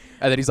now. And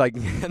then he's like,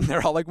 and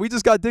they're all like, we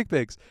just got dick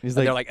pics. He's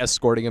And they're like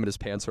escorting him and his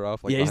pants are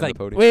off. Like, yeah, he's behind like, the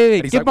podium. wait,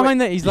 And he's get like, wait.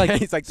 behind that. He's like, Yeah,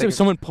 he's like so taking-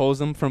 someone pulls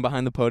him from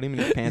behind the podium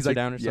and his pants he's are like,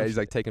 down or yeah, something. he's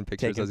like taking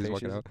pictures Taking as he's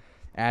walking pictures. out.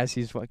 As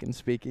he's fucking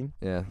speaking.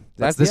 Yeah, That's-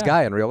 that's this yeah.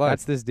 guy in real life.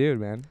 That's this dude,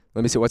 man.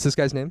 Let me see. What's this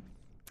guy's name?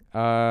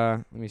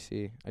 Let me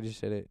see. I just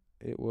said it.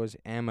 It was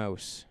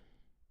Amos.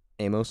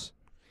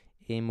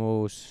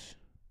 Amos.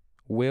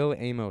 Will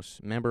Amos,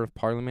 Member of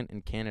Parliament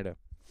in Canada.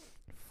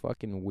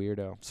 Fucking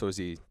weirdo. So is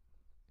he?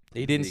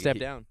 He didn't He- step he-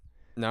 down.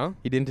 No?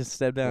 He didn't just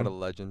step What a down.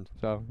 legend.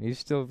 So he's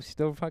still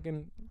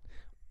fucking,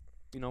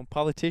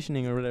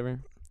 politicianing or whatever.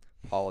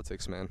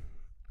 Politics, man.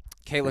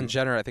 Caitlyn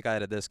Jenner, I think I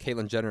added this.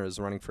 Caitlyn Jenner is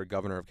running for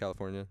governor of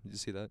California. Did you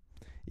see that?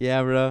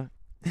 Yeah, bro.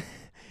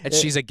 And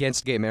she's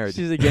against gay marriage.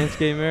 She's against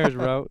gay marriage,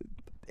 bro.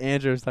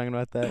 Andrew was talking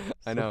about that.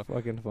 I So know.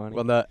 fucking funny.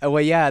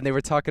 Well, yeah, and they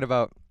were talking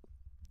about.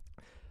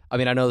 I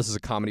mean, I know this is a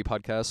comedy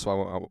podcast,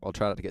 so I'll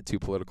try not to get too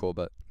political,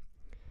 but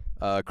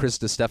Chris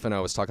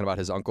DiStefano was talking about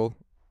his uncle,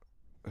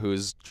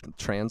 who's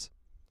trans,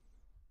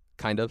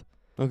 kind of.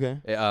 Okay.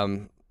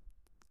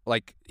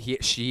 Like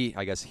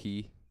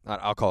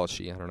I'll call it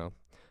she. I don't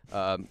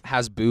know.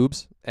 Has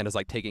boobs and is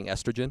like taking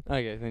estrogen,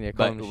 Okay, then yeah,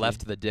 call but him a she.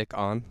 left the dick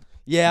on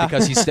Yeah.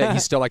 because he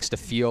still likes to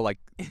feel like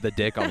the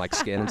dick on like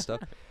skin and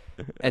stuff.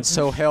 And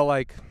so he'll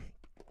like,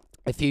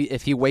 if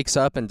he wakes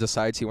up and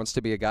decides he wants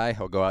to be a guy,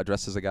 he'll go out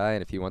dressed as a guy,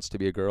 and if he wants to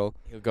be a girl,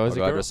 He'll go as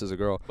he'll a go out girl. dressed as a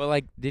girl. But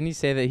like, didn't he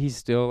say that he's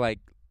still like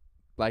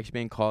likes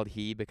being called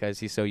he because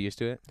he's so used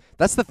to it?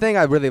 That's the thing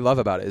I really love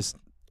about it is,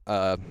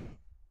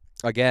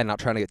 again, not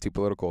trying to get too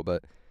political,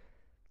 but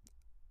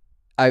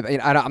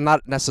I'm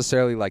not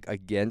necessarily like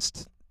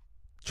against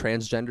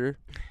transgender,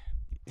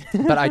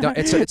 but I don't.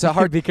 It's a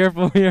hard. Be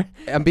careful here.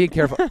 I'm being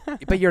careful,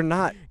 but you're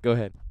not. Go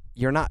ahead.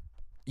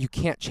 You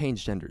can't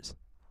change genders.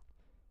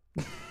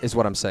 Is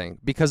what I'm saying,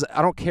 because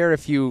I don't care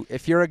if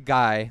you're a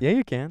guy. Yeah,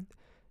 you can.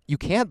 You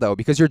can't though,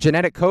 because your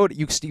genetic code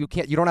you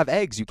don't have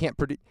eggs. You can't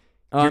produce.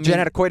 Your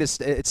genetic code is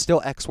it's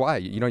still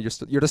XY. You know,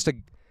 you're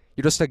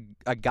just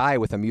a guy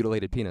with a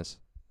mutilated penis.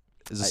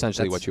 Is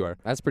essentially what you are.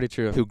 That's pretty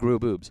true. Who grew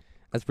boobs.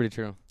 That's pretty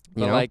true.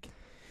 You But know? like,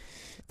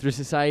 through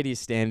society's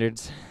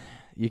standards,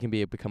 you can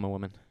become a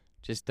woman.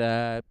 Just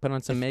put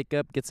on some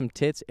makeup, get some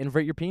tits,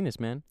 invert your penis,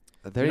 man.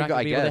 There You're you not go.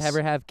 gonna I be able guess. to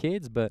ever have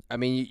kids, but I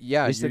mean,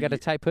 yeah. you still got a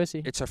tight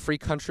pussy. It's a free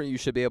country. You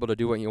should be able to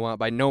do what you want.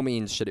 By no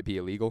means should it be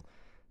illegal.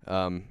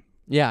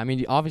 Yeah, I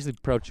mean, obviously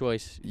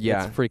pro-choice. Yeah.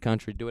 It's a free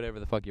country. Do whatever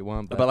the fuck you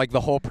want. But like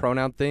the whole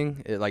pronoun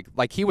thing,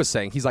 like he was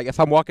saying, he's like, if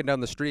I'm walking down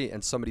the street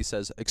and somebody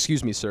says,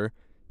 "Excuse me, sir,"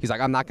 he's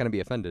like, I'm not gonna be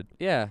offended,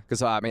 yeah,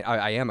 because I mean,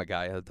 I am a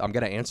guy. I'm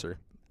gonna answer.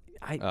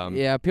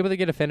 yeah, people that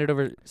get offended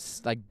over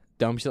like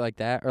dumb shit like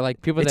that, or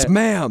like people It's that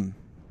ma'am.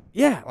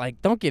 yeah,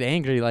 like don't get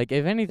angry. Like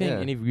if anything, Yeah.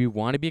 and if you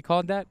want to be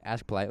called that,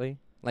 ask politely.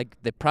 Like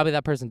probably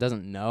that person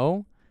doesn't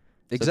know.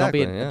 So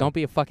Exactly. Don't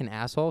be a fucking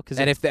asshole. Cause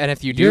And if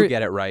you you're- do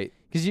get it right,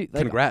 cause you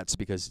like, congrats,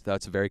 because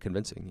that's very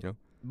convincing. You know.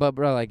 But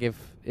bro, like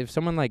if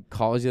someone like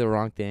calls you the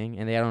wrong thing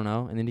and they don't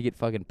know, and then you get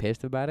fucking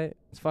pissed about it,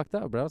 it's fucked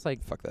up, bro. It's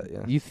like Fuck that.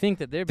 Yeah. you think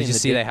that they're being Did you the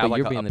see dick, they have but like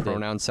you're a being the dick.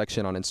 pronoun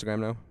section on Instagram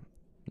now?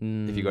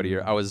 If you go to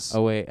your,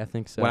 Oh wait, I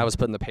think so. when I was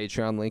putting the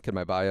Patreon link in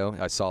my bio,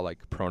 I saw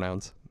like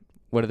pronouns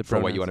what are the for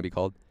pronouns? what you want to be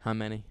called. How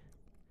many?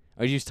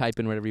 Or you just type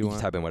in whatever you You want.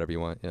 can type in whatever you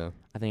want. Yeah.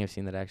 I think I've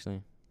seen that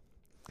actually.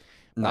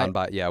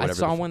 Non-bi. Yeah. Whatever. I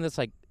saw one that's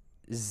like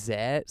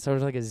Z, so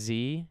it's like a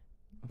Z,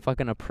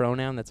 fucking a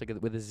pronoun that's like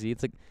with a Z.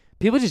 It's like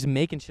people just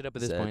making shit up at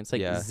this Zed, point. It's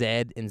like yeah.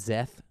 Zed and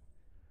Zeth.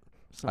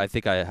 I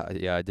think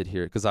I did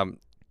hear it because I'm.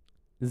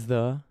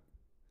 The.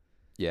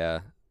 Yeah.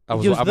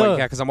 Use the.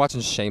 Yeah, because I'm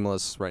watching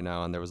Shameless right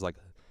now, and there was like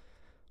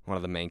one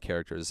of the main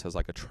characters has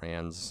like a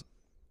trans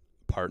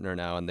partner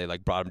now, and they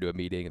like brought him to a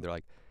meeting, and they're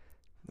like,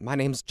 "My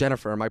name's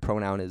Jennifer, my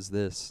pronoun is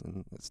this,"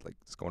 and it's like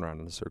it's going around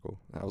in a circle.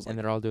 And I was And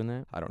like, they're all doing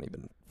that. I don't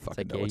even It's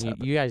fucking like know what's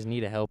happening. you guys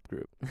need a help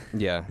group.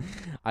 Yeah.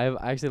 I have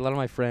actually a lot of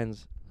my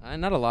friends.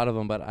 Not a lot of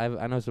them, but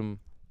I know some.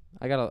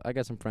 I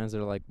got some friends that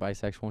are like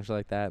bisexual and shit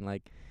like that, and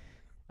like,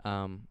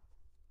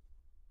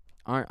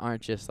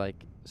 aren't just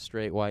like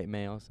straight white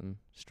males and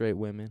straight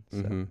women. So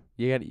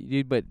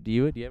Mm-hmm. but do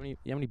you have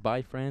any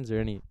bi friends or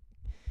any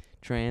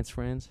trans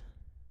friends?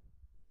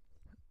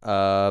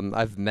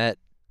 I've met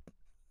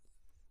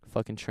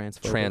Fucking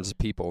transphobic. trans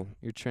people,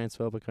 You're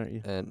transphobic, aren't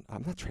you? and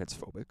I'm not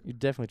transphobic. You're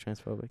definitely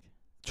transphobic.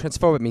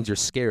 Transphobic means you're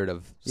scared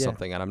of Yeah.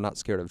 something, and I'm not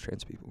scared of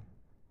trans people.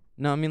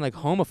 No, I mean like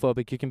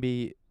homophobic. You can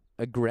be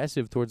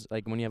aggressive towards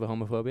like when you have a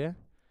homophobia.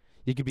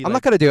 You could be. I'm like,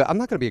 not gonna do it. I'm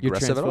not gonna be you're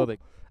aggressive at all. transphobic.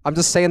 I'm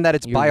just saying that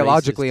it's You're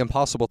biologically racist.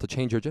 impossible to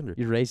change your gender.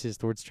 You're racist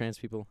towards trans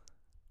people.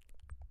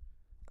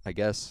 I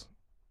guess,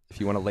 if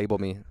you want to label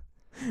me.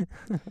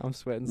 I'm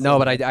sweating. No, so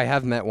but bad. I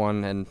have met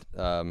one, and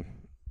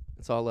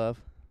It's all love.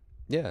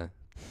 yeah,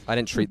 I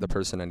didn't treat the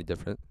person any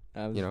different.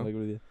 I was You just know? fucking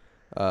with you.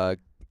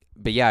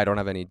 But yeah, I don't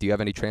have any. Do you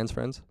have any trans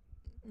friends?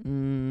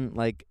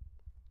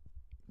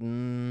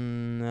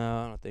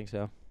 No, I don't think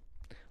so.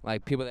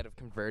 Like people that have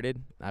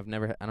converted, I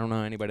don't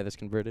know anybody that's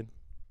converted.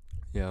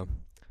 Yeah.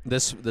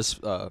 This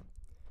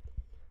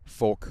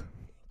folk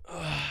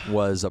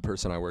was a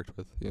person I worked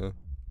with. Yeah,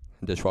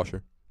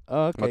 dishwasher.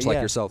 Oh, okay. Much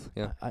like yourself.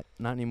 Yeah.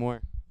 Not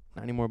anymore.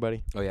 Not anymore,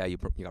 buddy. Oh yeah, you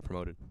got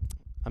promoted.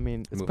 I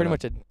mean, it's Moving pretty on.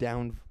 much a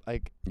down.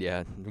 Like,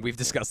 Yeah, we've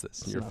discussed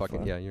this. It's You're not fucking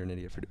fun. yeah. You're an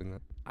idiot for doing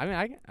that. I mean,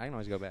 I can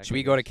always go back. Should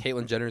we go to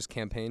Caitlyn Jenner's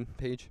campaign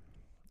page?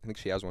 I think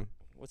she has one.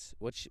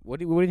 What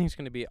do you think is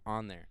gonna be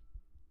on there?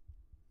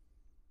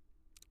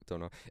 Don't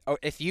know. Oh,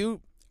 if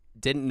you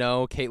didn't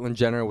know Caitlyn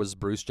Jenner was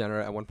Bruce Jenner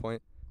at one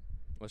point,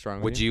 What's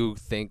wrong? would with you?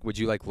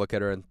 you like look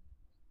at her and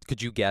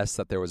could you guess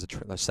that there was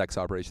a sex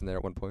operation there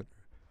at one point?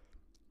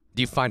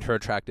 Do you find her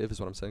attractive? Is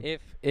what I'm saying.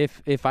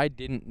 If I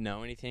didn't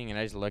know anything and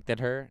I just looked at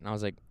her and I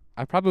was like,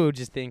 I probably would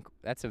just think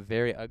that's a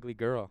very ugly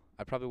girl.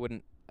 I probably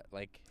wouldn't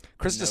like.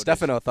 Chris notice.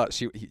 Stefano thought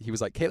he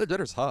was like, Caitlyn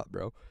Jenner's hot,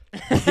 bro.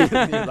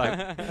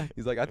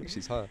 he's like, I think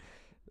she's hot.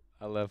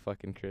 I love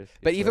fucking Chris.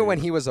 But He's even when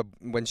hilarious.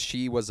 when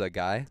she was a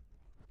guy,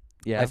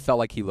 yeah, I felt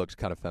like he looked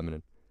kind of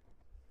feminine.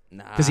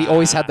 nah, Because he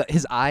always had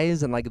his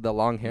eyes and like the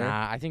long hair.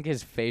 Nah, I think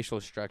his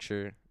facial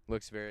structure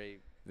looks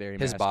very, very.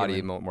 His body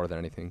masculine. more than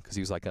anything, because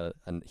he was like a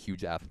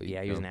huge athlete.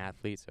 Yeah, he you was know? an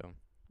athlete, so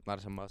a lot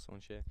of some muscle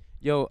and shit.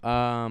 Yo,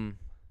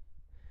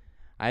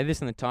 I had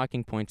this in the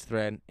talking points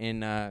thread,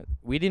 and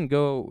we didn't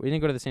go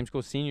to the same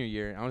school senior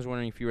year. I was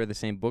wondering if you read the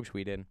same books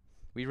we did.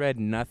 We read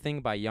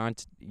Nothing by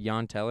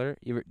Jan Teller.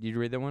 Did you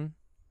read that one?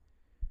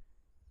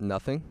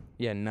 Nothing.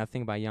 Yeah,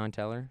 Nothing by Jan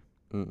Teller.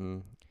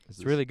 Mm-mm.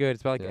 It's really good.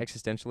 It's about like yeah.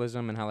 existentialism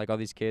and how like all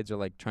these kids are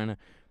like trying to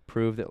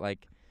prove that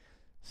like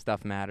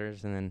stuff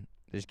matters, and then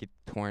they just get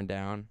torn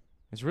down.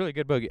 It's a really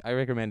good book. I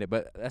recommend it,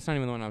 but that's not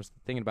even the one I was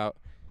thinking about.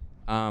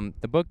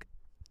 The book,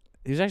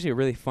 it was actually a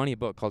really funny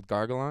book called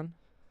Gargle On.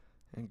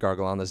 And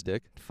gargle on this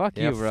dick. Fuck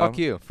Yeah, you, bro. fuck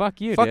you.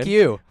 Fuck you, Fuck dude.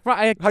 you.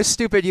 Right. How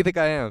stupid do you think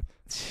I am?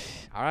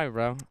 All right,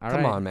 bro. All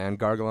Come right. on, man.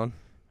 Gargle on.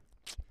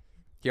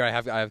 Here I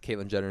have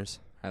Caitlyn Jenner's.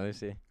 All right, let's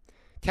see.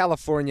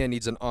 California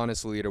needs an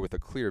honest leader with a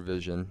clear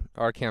vision.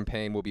 Our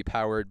campaign will be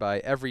powered by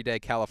everyday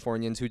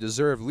Californians who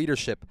deserve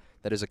leadership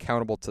that is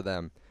accountable to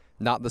them,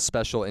 not the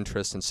special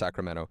interests in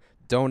Sacramento.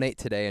 Donate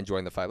today and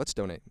join the fight. Let's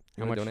donate.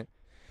 You How wanna much? donate?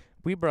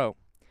 We broke.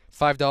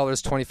 $5,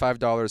 $25,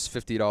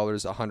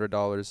 $50,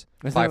 $100,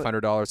 That's not-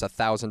 $500,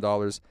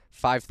 $1,000,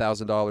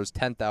 $5,000,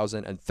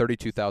 $10,000, and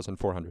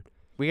 $32,400.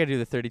 We gotta do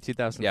the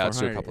 32,400. Yeah, let's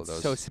do a couple of It's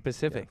those. so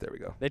specific. Yeah, there we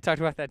go. They talked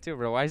about that too,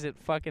 bro. Why is it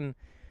fucking?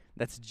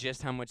 That's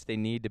just how much they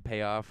need to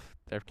pay off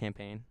their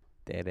campaign.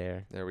 Dead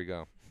air. There we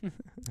go.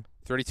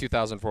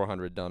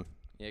 32,400 done.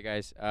 Yeah,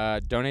 guys.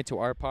 Donate to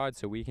our pod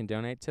so we can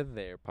donate to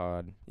their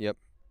pod. Yep.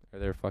 Or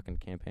their fucking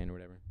campaign or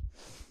whatever.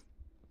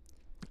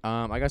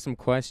 I got some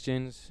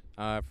questions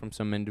from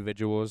some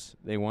individuals.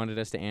 They wanted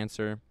us to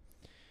answer.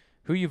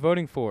 Who you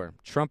voting for,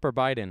 Trump or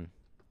Biden?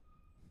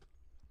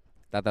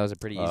 Thought that was a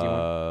pretty easy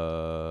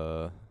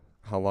one.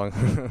 How long?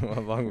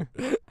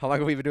 How long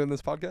have we been doing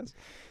this podcast?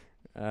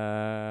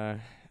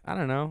 I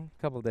don't know.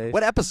 A couple days.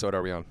 What episode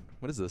are we on?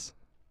 What is this?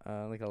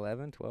 Like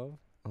 11, 12?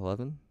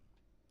 11?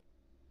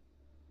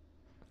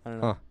 I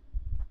don't know. Huh.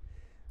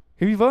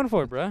 Who you voting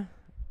for, bruh?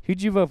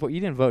 Who'd you vote for? You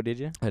didn't vote, did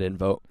you? I didn't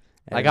vote.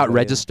 I didn't got vote either.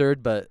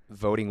 registered, but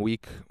voting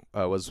week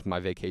was my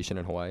vacation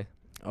in Hawaii.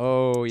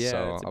 Oh yeah.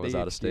 So it's a I was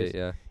big out of state. excuse.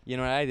 Yeah. You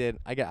know what I did?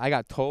 I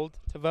got told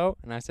to vote,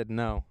 and I said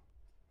no.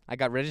 I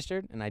got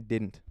registered, and I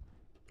didn't.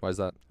 Why is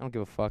that? I don't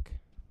give a fuck.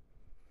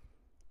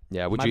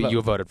 Yeah. Would My you vote-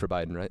 you voted for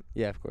Biden, right?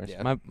 Yeah, of course.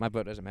 Yeah. My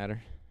vote doesn't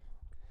matter.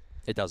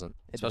 It doesn't,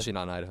 It especially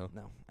not in Idaho.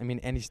 No, I mean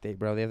any state,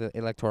 bro. They have the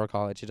electoral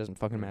college. It doesn't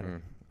fucking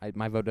matter.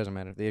 My vote doesn't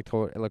matter. The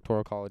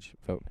electoral college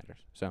vote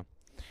matters. So,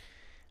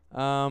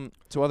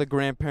 to other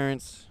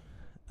grandparents,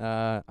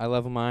 I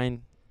love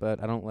mine,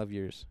 but I don't love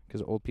yours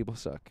because old people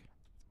suck.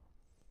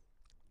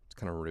 It's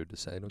kind of rude to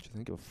say, don't you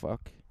think? Give a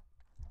fuck.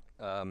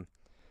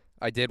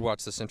 I did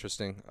watch this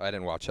interesting. I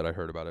didn't watch it. I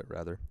heard about it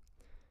rather.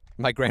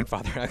 My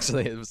grandfather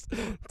actually was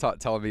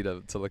telling me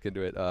to look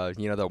into it.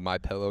 You know the My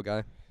Pillow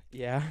guy,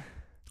 Yeah.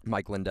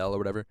 Mike Lindell or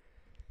whatever.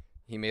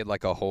 He made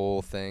like a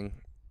whole thing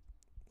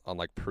on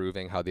like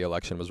proving how the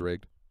election was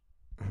rigged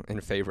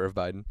in favor of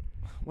Biden.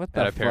 What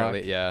the And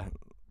apparently, fuck? yeah,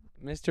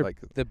 Mr. like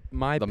the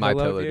My the Pillow, My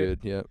Pillow dude.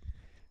 Yeah.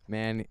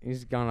 Man,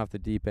 he's gone off the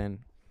deep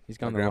end. He's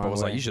My gone the grandpa wrong was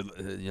way. like, you should.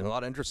 A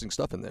lot of interesting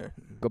stuff in there.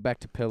 Go back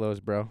to pillows,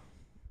 bro.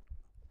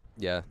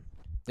 Yeah,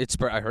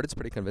 I heard it's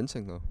pretty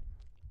convincing though.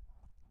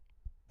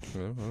 I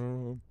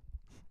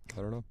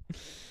don't know.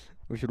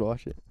 We should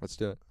watch it. Let's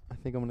do it. I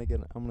think I'm gonna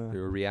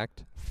Do a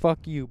react.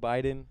 fuck you,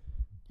 Biden.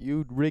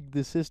 You rigged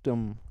the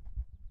system.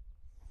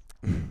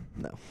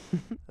 No,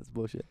 that's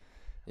bullshit.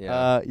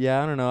 Yeah.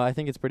 Yeah, I don't know. I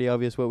think it's pretty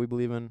obvious what we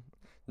believe in.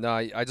 No,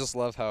 I just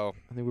love how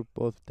I think we're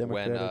both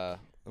democratic.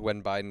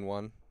 when Biden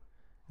won,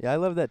 Yeah, I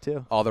love that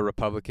too. all the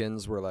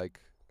Republicans were like,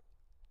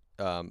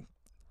 yeah,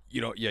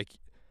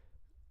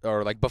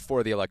 or like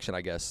before the election,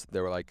 I guess they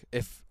were like,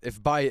 if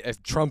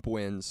Trump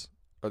wins,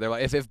 or they're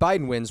like, if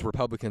Biden wins,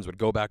 Republicans would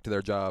go back to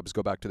their jobs,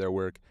 go back to their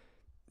work,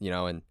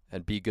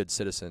 and be good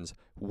citizens.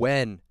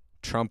 When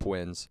Trump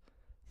wins,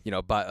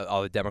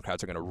 all the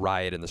Democrats are gonna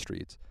riot in the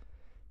streets.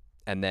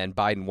 And then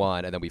Biden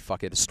won, and then we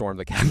fucking stormed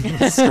the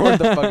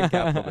fucking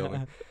Capitol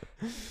building.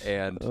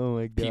 And Oh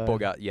my god. people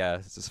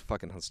it's just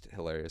fucking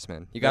hilarious,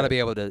 man. You got to be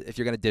able to, if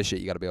you're going to dish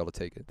it, you got to be able to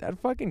take it. that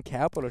fucking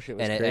Capitol shit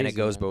was And crazy. it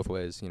goes man. both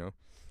ways,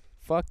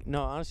 Fuck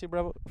no, honestly,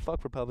 bro.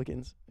 Fuck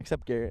Republicans,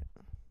 except Garrett.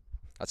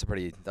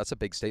 That's a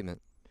big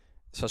statement,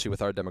 especially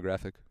with our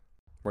demographic.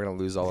 We're going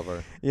to lose all of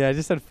our, Yeah, I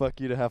just said fuck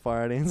you to half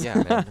our audience.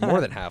 yeah, man, more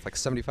than half, like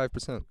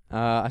 75%.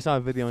 I saw a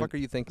video. What the fuck are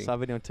you thinking? Saw a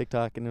video on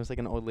TikTok, and it was like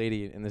an old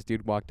lady, and this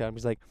dude walked out and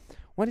was like,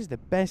 "What is the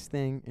best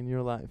thing in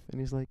your life?" And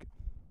he's like,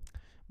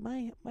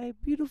 "My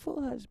beautiful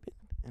husband."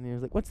 And he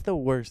was like, "What's the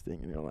worst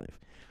thing in your life?"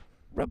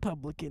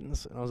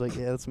 Republicans. And I was like,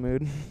 "Yeah, that's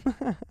mood."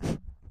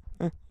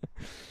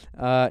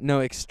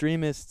 No,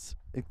 extremists,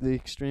 the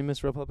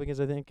extremist Republicans,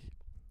 I think.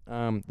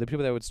 The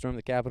people that would storm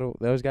the Capitol,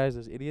 those guys,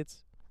 those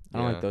idiots. I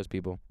don't Yeah. like those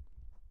people.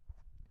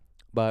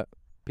 But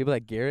people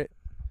like Garrett,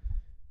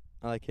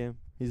 I like him.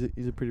 He's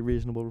a pretty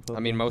reasonable Republican.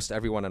 I mean, most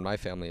everyone in my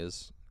family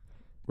is.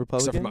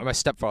 Republican. Except for my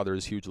stepfather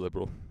is huge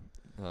liberal.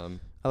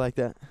 I like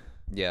that.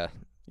 Yeah.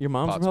 Your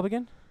mom's Pots-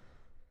 Republican?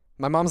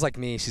 My mom's like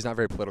me. She's not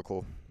very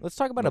political. Let's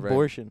talk about Whatever.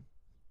 abortion.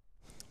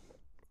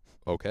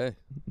 Okay.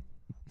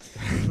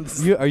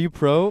 Are you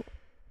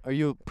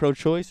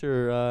pro-choice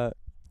or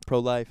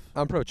pro-life?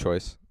 I'm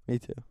pro-choice. Me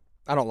too.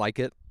 I don't like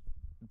it,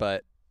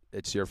 but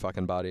it's your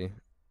fucking body.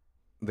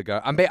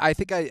 I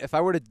think if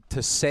I were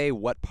to say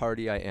what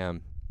party I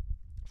am,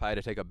 if I had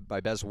to take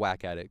my best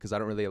whack at it, because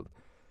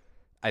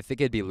I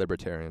think it'd be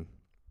libertarian,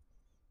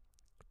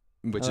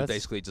 which is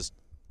basically just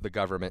the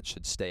government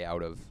should stay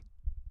out of.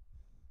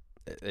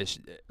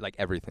 Like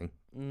everything,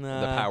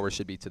 Nah. the power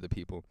should be to the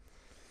people.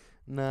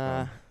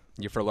 Nah.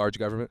 You're for large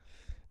government?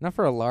 Not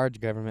for a large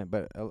government,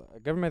 but a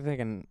government that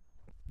can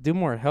do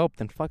more help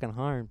than fucking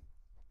harm.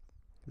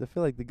 'Cause I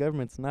feel like the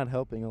government's not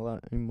helping a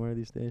lot anymore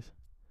these days.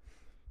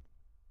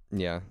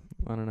 Yeah.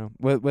 I don't know.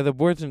 With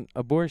abortion,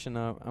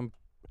 I'm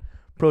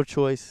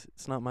pro-choice.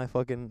 It's not my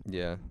fucking.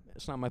 Yeah.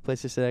 It's not my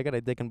place to say. I got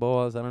a dick and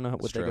balls. I don't know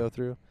what they true. go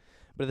through.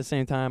 But at the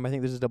same time, I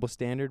think there's a double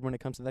standard when it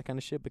comes to that kind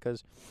of shit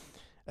because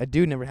a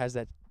dude never has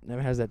that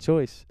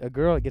choice. A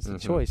girl gets the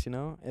choice, you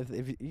know?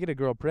 If you get a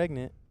girl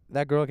pregnant,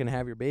 that girl can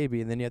have your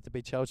baby, and then you have to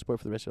pay child support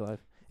for the rest of your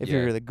life. If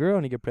Yeah. you're the girl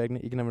and you get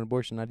pregnant, you can have an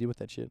abortion, not deal with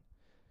that shit.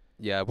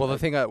 Yeah. Well, the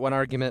thing, one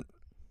argument,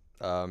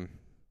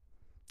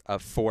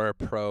 for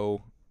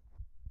pro,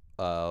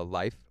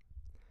 life.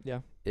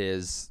 Yeah.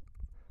 Is,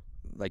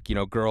 like,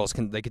 girls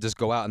they could just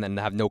go out and then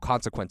have no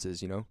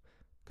consequences,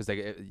 because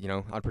they,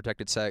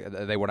 unprotected sex,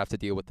 they won't have to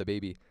deal with the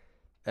baby,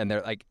 and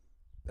they're like,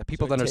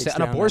 people it don't takes understand.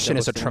 down An that abortion double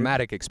is a standard.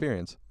 traumatic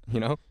experience,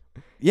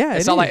 Yeah,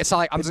 It's not like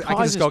I can just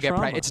causes go get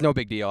trauma. pregnant. It's no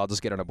big deal. I'll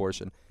just get an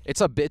abortion. It's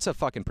a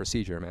fucking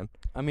procedure, man.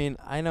 I mean,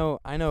 I know.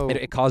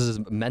 It causes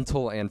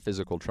mental and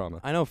physical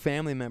trauma. I know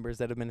family members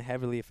that have been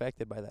heavily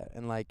affected by that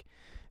and like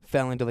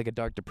fell into like a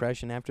dark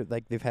depression after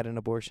like they've had an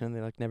abortion.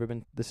 They're like never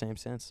been the same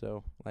since.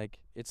 So like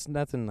it's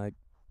nothing like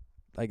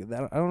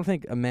that. I don't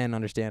think men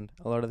understand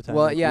a lot of the time.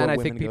 Well, like, yeah, what and I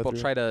women think go people through.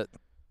 try to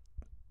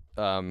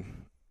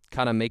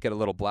kind of make it a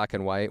little black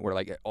and white, where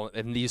like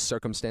in these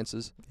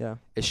circumstances Yeah.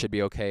 it should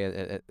be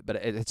okay, but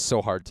it's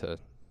so hard to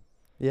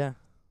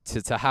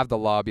have the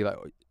law be like,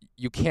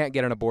 you can't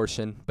get an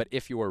abortion, but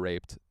if you were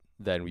raped,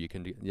 then you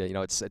can do. Yeah,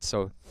 it's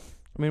so.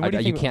 I mean, what do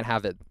you think? You can't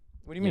have it.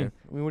 What do you mean?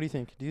 I mean, what do you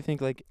think? Do you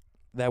think like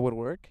that would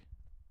work?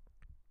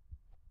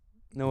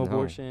 No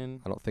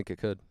abortion. I don't think it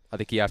could. I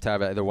think you have to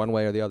have it either one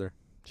way or the other.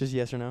 Just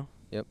yes or no?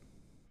 Yep.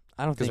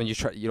 I don't Because think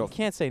when you you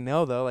can't say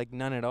no though, like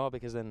none at all,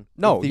 because then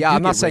No, if you yeah, do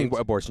I'm not get saying raped-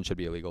 abortion should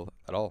be illegal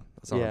at all.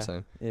 That's not what I'm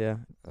saying. Yeah.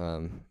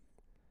 Um,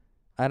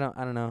 I don't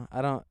know.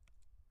 I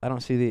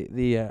don't see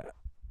the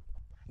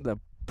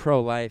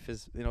pro-life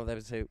is, that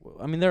would say,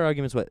 I mean, there are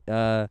arguments the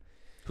the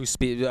It's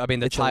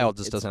a- child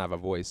just it's- doesn't have a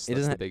voice. it That's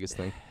doesn't the biggest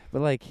thing.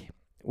 but like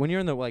when you're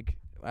in the like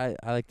I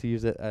like to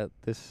use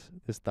this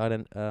thought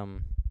and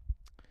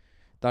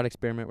thought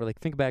experiment where like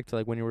think back to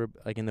like when you were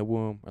like in the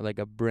womb or like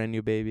a brand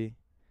new baby.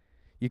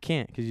 You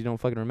can't because you don't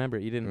fucking remember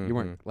it. You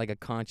weren't like a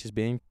conscious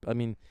being. I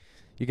mean,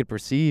 you could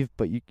perceive,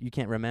 but you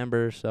can't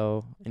remember.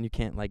 So and you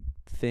can't like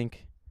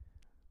think.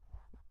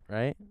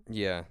 Right?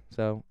 Yeah.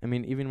 So I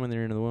mean, even when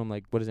they're in the womb,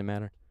 like what does it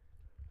matter?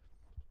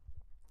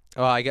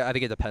 Oh, I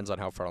think it depends on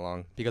how far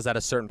along, because at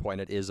a certain point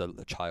it is a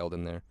child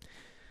in there,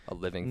 a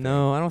living thing.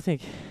 No, I don't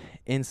think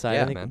inside.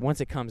 Yeah, I think man.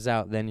 once it comes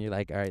out, then you're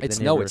like, all right. It's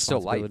then you have a it's still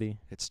life. responsibility.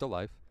 It's still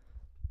life.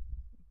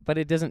 But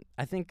it doesn't.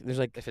 I think there's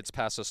like If it's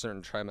past a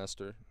certain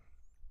trimester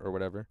or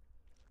whatever.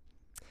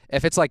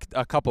 If it's like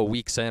a couple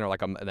weeks in, or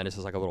like and then it's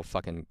just like a little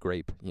fucking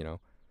grape, and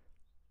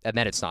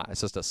then it's not.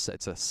 It's just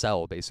it's a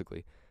cell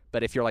basically.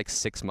 But if you're like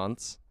 6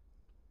 months,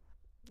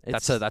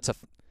 it's a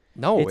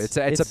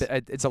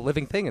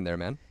living thing in there,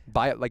 man.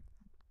 Like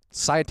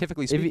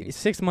scientifically if speaking.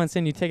 6 months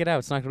in, you take it out.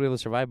 It's not gonna be able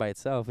to survive by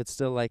itself. It's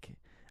still a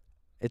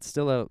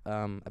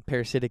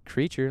parasitic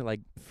creature, like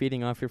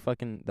feeding off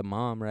the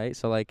mom, right?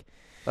 So like,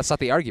 That's not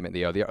the argument,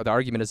 Theo. The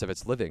argument is if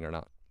it's living or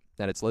not.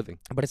 Then it's living.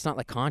 but it's not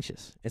like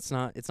conscious. It's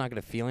not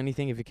gonna feel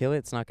anything if you kill it.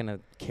 It's not gonna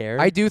care.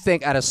 I do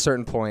think at a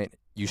certain point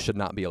you should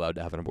not be allowed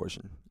to have an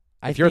abortion.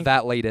 I If you're think-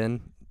 that late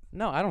in,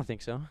 No, I don't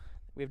think so.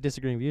 We have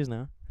disagreeing views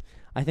now.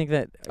 I think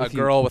that a if you-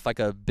 girl with like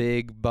a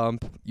big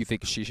bump, you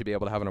think she should be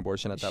able to have an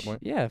abortion at that point?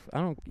 Yeah, I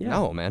don't. Yeah.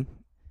 No, man.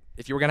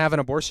 If you were gonna have an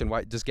abortion,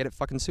 why just get it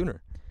fucking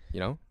sooner?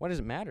 What does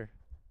it matter?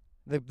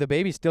 The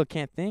baby still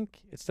can't think.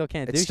 It still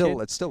can't do It's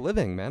shit. still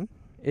living, man.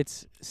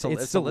 It's it's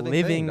a still living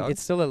living. thing, dog.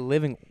 It's still a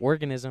living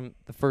organism.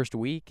 The first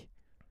week.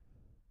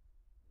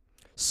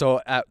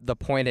 So at the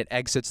point it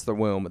exits the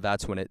womb,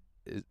 that's when it.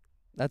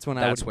 That's when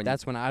That's when you-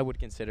 That's when I would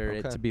consider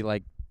it Okay. to be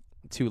like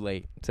too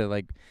late to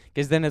like,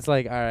 because then it's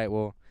like, all right,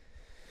 well,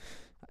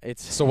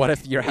 it's So what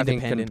if you're having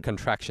independent.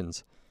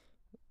 contractions?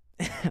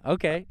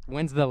 Okay,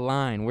 when's the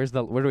line? Where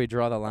do we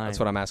draw the line? That's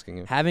what I'm asking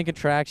you. Having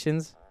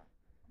contractions.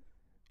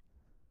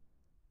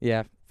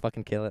 Yeah,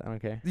 fucking kill it. I don't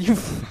care. You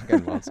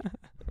fucking monster.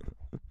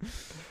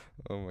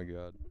 Oh my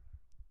god.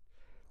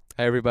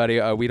 Hey everybody,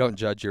 we don't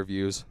judge your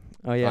views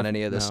Oh yeah. on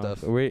any of this no,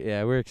 stuff.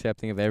 We're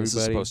accepting of everybody. This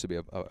is supposed to be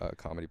a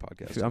comedy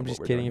podcast. I'm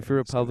just kidding. If you're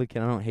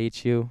Republican, I don't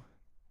hate you.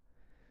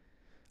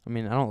 I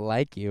mean, I don't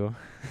like you.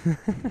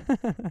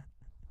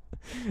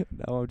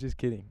 No, I'm just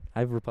kidding. I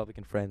have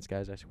Republican friends,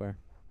 guys. I swear.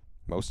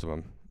 Most of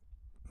them,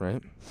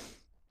 right?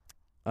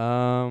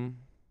 I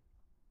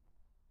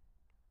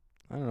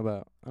don't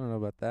know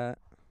about that.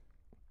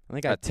 I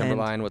think At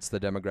Timberline, what's the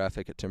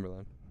demographic at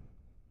Timberline?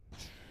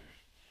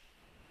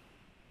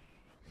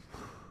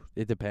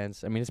 It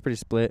depends. I mean, it's pretty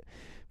split,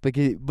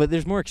 but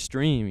there's more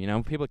extreme. You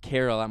know, people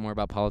care a lot more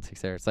about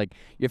politics there. It's like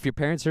if your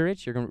parents are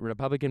rich, you're gonna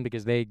Republican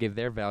because they give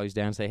their values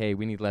down. Say, hey,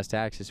 we need less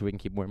taxes so we can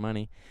keep more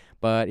money.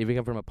 But if you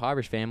come from a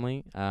impoverished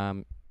family,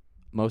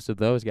 most of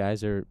those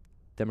guys are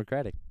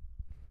Democratic.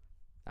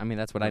 I mean,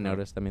 that's what I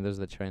noticed. I mean, those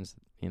are the trends.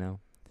 You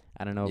know,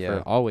 I don't know if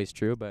they're always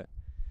true, but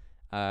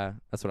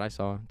that's what I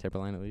saw in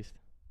Timberline at least.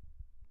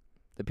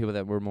 The people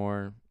that were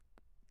more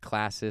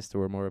classist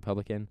or more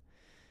Republican.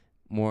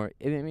 More,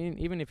 I mean,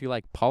 even if you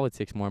like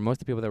politics more, most of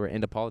the people that were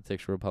into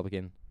politics were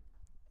Republican.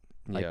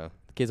 Like, yeah.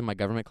 the kids in my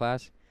government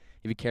class,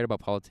 if you cared about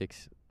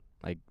politics,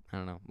 like, I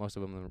don't know, most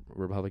of them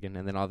were Republican.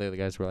 And then all the other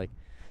guys were, like,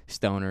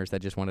 stoners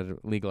that just wanted to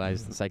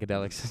legalize the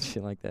psychedelics and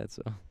shit like that,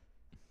 so.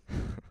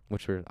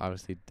 Which were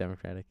obviously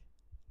Democratic.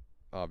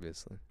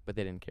 Obviously. But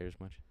they didn't care as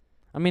much.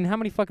 I mean, how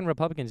many fucking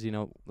Republicans do you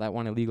know that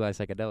want to legalize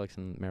psychedelics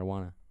and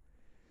marijuana?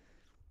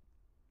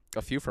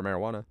 A few for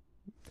marijuana.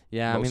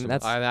 Yeah, Most I mean, of 'em.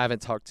 that's... I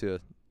haven't talked to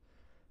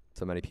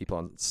many people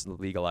on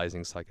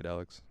legalizing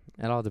psychedelics.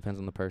 It all depends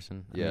on the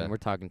person. I Yeah. mean, we're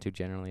talking too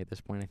generally at this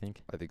point, I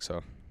think. I think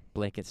so.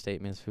 Blanket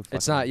statements. Who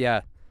It's fucking- not,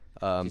 yeah.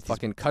 Just these-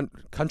 Fucking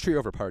country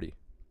over party.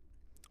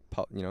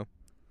 You know?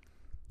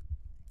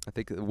 I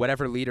think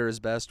whatever leader is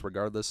best,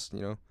 regardless,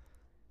 you know.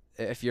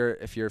 If your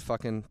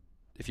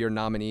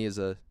nominee is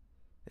a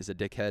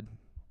dickhead,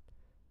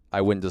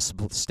 I wouldn't just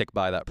stick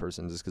by that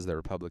person just because they're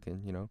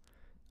Republican, you know?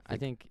 I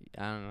don't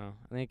know.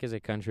 I think as a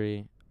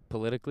country,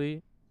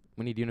 politically,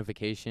 we need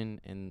unification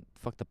and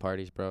fuck the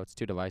parties, bro. It's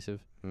too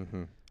divisive.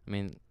 Mm-hmm. I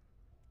mean,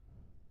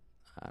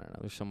 I don't know.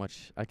 There's so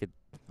much I don't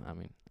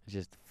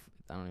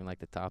even like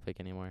the topic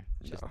anymore.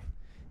 It's just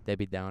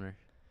Debbie Downer.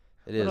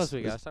 It What is. else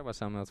we got? Let's talk about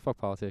something else. Fuck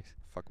politics.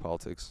 Fuck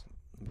politics.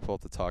 Pull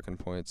up the talking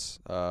points.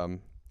 We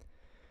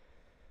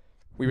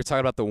were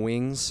talking about the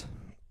wings.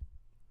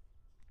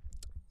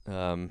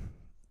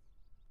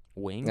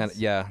 Wings? And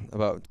yeah,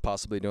 about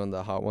possibly doing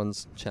the hot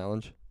ones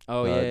challenge.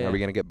 Oh, yeah. Are we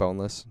gonna get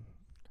boneless?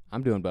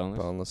 I'm doing boneless.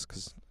 Boneless,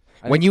 because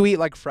I when think- you eat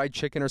like fried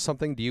chicken or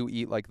something, do you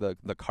eat like the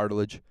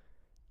cartilage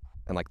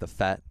and like the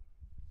fat,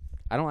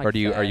 I don't like or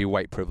are fat. you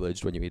white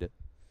privileged when you eat it?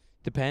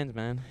 Depends,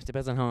 man. It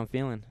depends on how I'm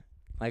feeling.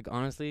 Like,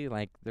 honestly,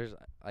 like, there's,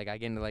 like, I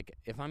get into, like,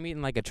 if I'm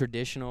eating, like, a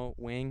traditional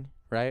wing,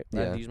 right?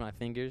 Where I have Yeah. to use my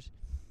fingers.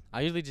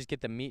 I usually just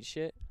get the meat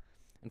shit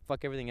and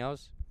fuck everything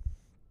else.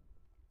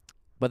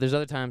 But there's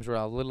other times where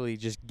I'll literally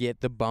just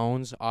get the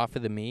bones off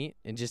of the meat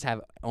and just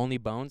have only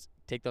bones,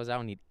 take those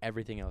out and eat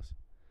everything else.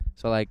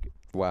 So, like,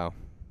 Wow,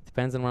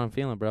 depends on what I'm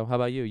feeling, bro. How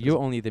about you? You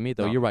only eat the meat,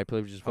 though. No. You're white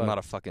privileged as fuck. I'm not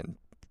a fucking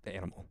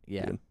animal.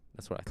 Yeah, dude.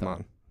 that's what I Come thought.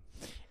 on.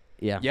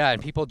 Yeah. Yeah,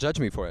 and people judge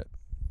me for it.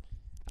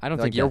 I don't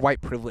Like think you're that.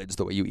 white privileged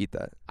the way you eat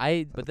that.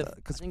 I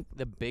Cause think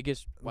the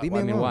biggest... leave me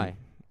I mean, alone. why?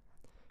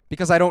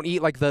 Because I don't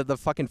eat like the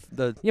fucking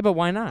the. Yeah, but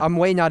why not? I'm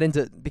way not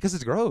into because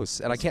it's gross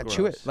and It's I can't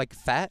chew it gross. like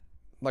fat,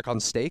 like on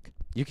steak.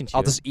 You can chew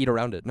I'll it. just eat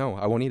around it. No,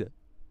 I won't eat it.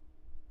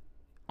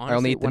 Honestly,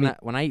 only eat the meat.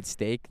 when I eat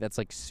steak that's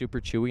like super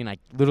chewy and I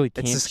literally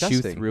It's can't chew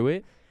disgusting. through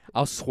it,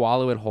 I'll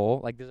swallow it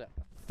whole. Like there's a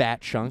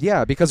fat chunk.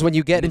 Yeah, because when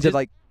you get And it into just-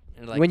 like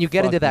and, like, when you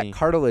get into fuck that me.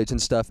 cartilage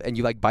and stuff and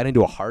you like bite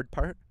into a hard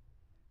part,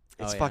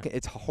 it's Oh, yeah. fucking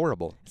it's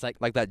horrible. It's like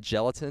Like that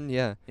gelatin,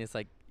 yeah. it's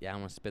like yeah, I'm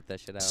gonna spit that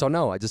shit out. So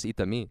no, I just eat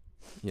the meat,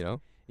 you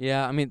know?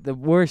 yeah, I mean the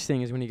worst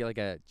thing is when you get like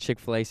a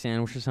Chick-fil-A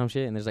sandwich or some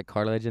shit and there's like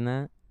cartilage in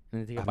that. And then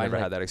you take a I've bite, never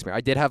like, had that experience.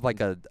 I did have like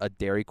a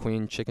Dairy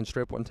Queen chicken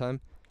strip one time.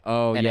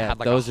 Oh and yeah, it had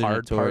like those a are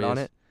hard part on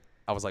notorious. it.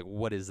 I was like,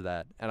 what is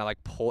that? And I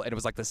like pull and it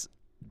was like this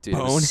dude, it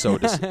Bone? was so I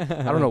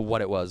don't know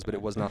what it was, but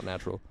it was not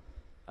natural.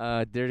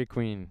 Dairy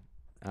Queen.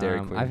 Dairy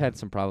Queen. I've had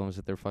some problems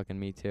with their fucking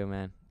meat too,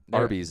 man.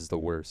 They're- Arby's is the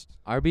worst.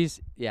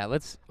 Arby's, yeah,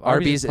 Arby's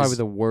Arby's is probably is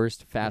the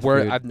worst fast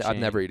Where food. I'm chain.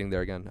 never eating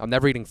there again. I'm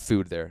never eating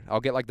food there. I'll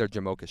get like their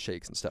Jamocha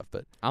shakes and stuff,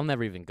 but I'll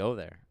never even go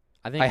there.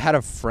 I think I had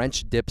a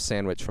French dip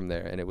sandwich from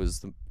there, and it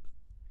was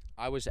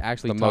I was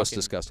actually the most talking-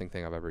 disgusting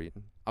thing I've ever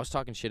eaten. I was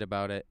talking shit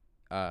about it,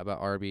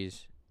 about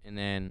Arby's, and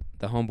then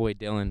the homeboy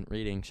Dylan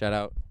reading, shout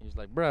out. He's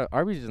like, bro,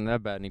 Arby's isn't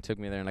that bad, and he took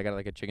me there, and I got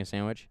like a chicken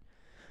sandwich.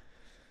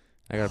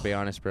 I gotta be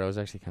honest, bro, it was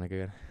actually kind of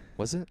good.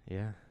 Was it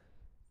Yeah.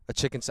 a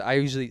chicken? I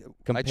usually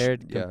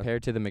Compared yeah.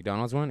 compared to the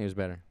McDonald's one, it was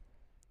better.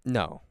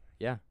 No,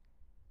 Yeah.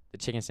 The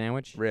chicken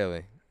sandwich,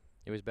 really.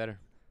 it was better.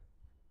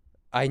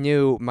 I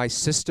knew my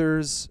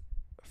sister's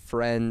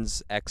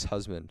friend's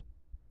ex-husband.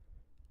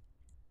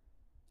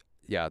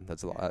 Yeah,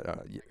 that's a lot.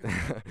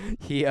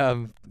 He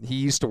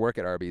used to work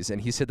at Arby's,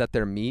 and he said that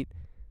their meat,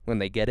 when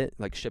they get it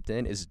like shipped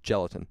in, is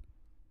gelatin.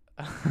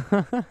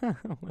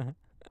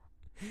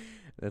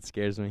 That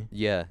scares me.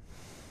 Yeah.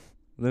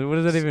 Then what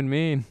does that even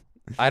mean?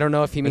 I don't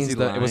know if he Is means he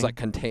that it was lying?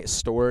 like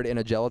stored in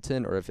a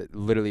gelatin, or if it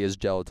literally is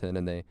gelatin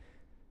and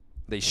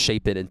they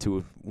shape it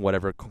into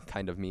whatever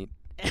kind of meat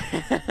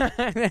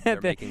they're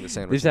making the They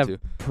sandwich just have into.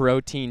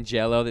 protein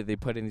jello that they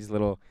put in these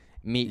little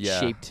Yeah.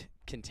 meat-shaped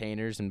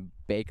containers and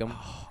bake them.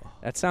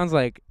 That sounds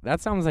like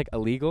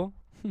illegal.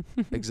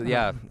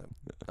 Yeah,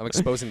 I'm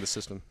exposing the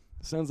system.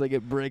 Sounds like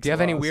it breaks. Do you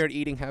have any laws. weird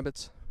eating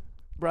habits?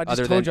 Bro, I just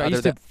other told than- you I other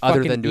used to than- other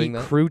fucking than doing eat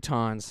that?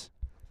 croutons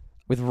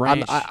with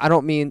ranch I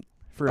don't mean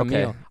for a okay.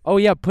 meal. Oh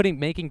yeah,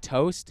 making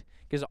toast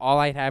because all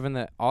I'd have in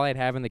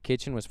the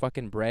kitchen was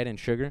fucking bread and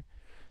sugar.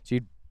 So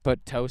you'd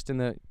put toast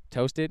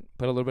it,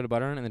 put a little bit of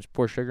butter on it, and then just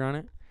pour sugar on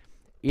it.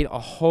 Eat a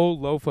whole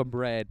loaf of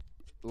bread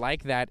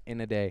like that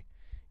in a day.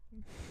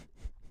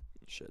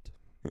 Shit.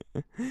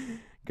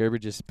 Gerber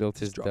just spilt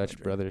his Just drop my Dutch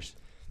drink. brothers.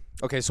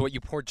 Okay, so what, you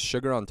poured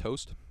sugar on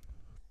toast? Is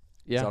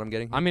Yeah. that what I'm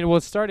getting? I mean, well,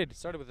 it started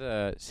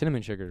with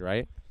cinnamon sugar,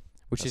 right?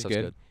 Which That is sounds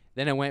good.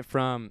 Then it went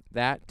from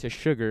that to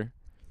sugar.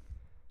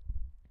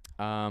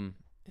 And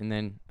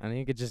then I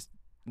think it just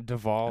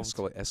devolved.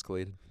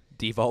 Escalated.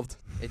 Devolved.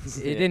 It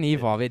didn't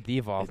evolve. It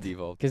devolved. It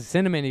devolved. Because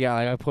cinnamon, you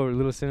got I pour a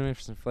little cinnamon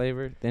for some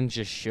flavor. Then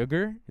just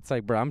sugar. It's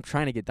like, bro, I'm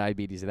trying to get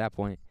diabetes at that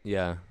point.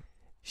 Yeah.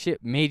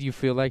 Shit made you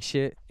feel like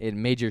shit. It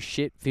made your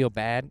shit feel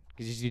bad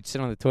because you'd sit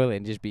on the toilet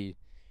and it'd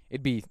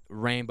be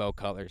rainbow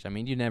colors. I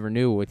mean, you never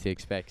knew what to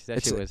expect. 'Cause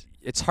that shit was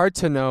It's hard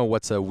to know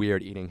what's a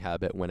weird eating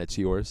habit when it's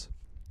yours.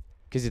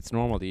 because it's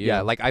normal to you. Yeah,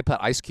 like I put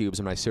ice cubes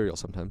in my cereal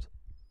sometimes.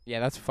 Yeah,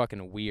 that's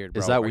fucking weird, bro.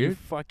 Is that Are you weird?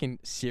 fucking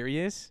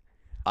serious?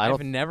 I I've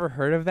don't. never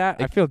heard of that.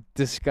 I It- feel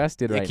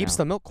disgusted right It keeps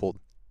now. the milk cold.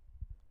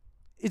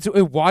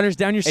 It waters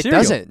down your It cereal.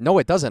 doesn't. No,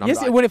 it doesn't.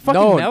 Yes, when it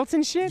fucking no, melts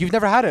and shit. You've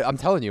never had it. I'm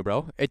telling you,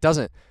 bro. It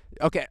doesn't.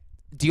 Okay.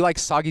 Do you like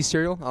soggy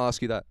cereal? I'll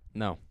ask you that.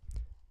 No.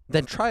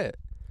 Then try it.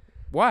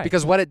 Why?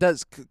 Because what it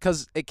does,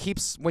 because it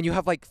keeps, when you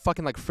have like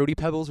fucking like Fruity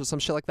Pebbles or some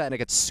shit like that, and it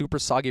gets super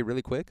soggy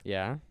really quick.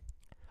 yeah.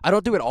 I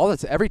don't do it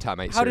every time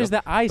I eat How cereal. does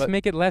the ice but-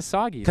 make it less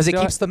soggy? Because it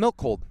Still- keeps the milk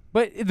cold.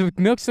 But the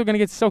milk's still gonna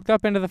get soaked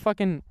up into the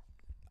fucking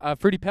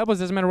Fruity Pebbles.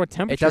 Doesn't matter what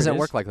temperature. It doesn't is.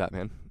 work like that,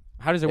 man.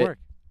 How does it it- work?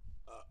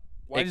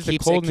 Why It does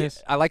keeps the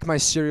coldness I like my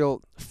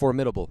cereal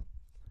formidable.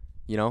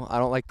 You know, I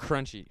don't like.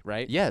 crunchy?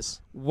 Right.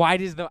 Yes. Why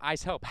does the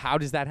ice help? How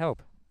does that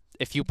help?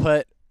 If you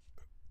put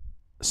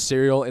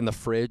cereal in the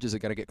fridge, is it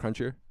gonna get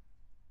crunchier?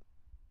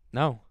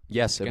 No.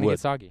 Yes, It's it gonna would. get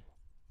soggy.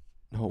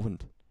 No, it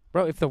wouldn't.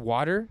 Bro, if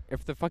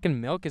the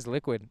fucking milk is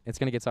liquid, it's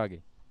gonna get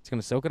soggy. It's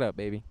gonna soak it up,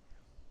 baby.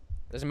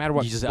 Doesn't matter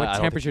what I don't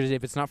think- temperature it is.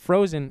 If it's not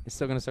frozen, it's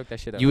still gonna soak that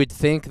shit up. You would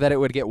think that it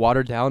would get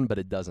watered down, but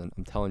it doesn't.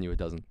 I'm telling you, it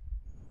doesn't.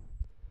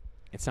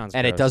 It sounds.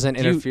 And it gross. doesn't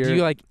Do you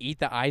interfere- like eat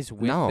the ice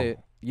with No. the?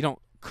 You don't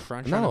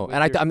crunch. on No, it with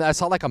and your-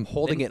 it's not like I'm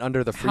holding Then it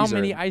under the How freezer.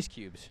 many ice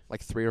cubes?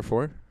 Like 3 or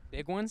 4?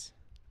 Big ones.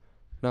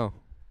 No.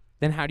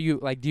 Then how do you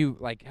like? Do you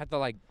like have to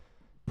like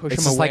push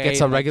It's them just away? like it's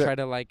a and, regular- Try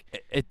to like.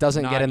 It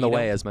doesn't Not get in the eat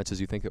way 'em? as much as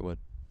you think it would.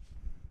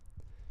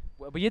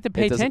 Well, but you have to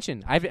pay It doesn't-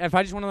 attention. If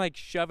I just want to like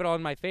shove it all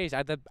in my face,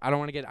 I don't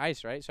want to get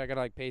ice, right? So I gotta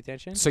like pay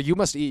attention. So you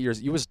must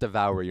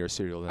devour your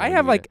cereal. Then I when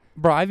have you eat like, it.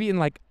 bro, I've eaten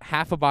like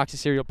half a box of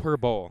cereal per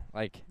bowl.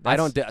 Like I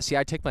that's don't see.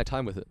 I take my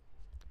time with it.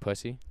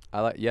 pussy.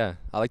 I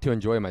like to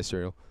enjoy my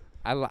cereal.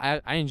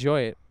 I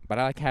enjoy it, but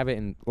I like to have it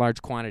in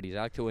large quantities.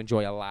 I like to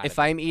enjoy a lot. If of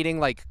it. I'm eating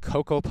like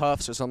Cocoa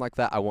Puffs or something like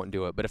that, I won't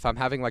do it. But if I'm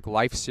having like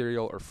Life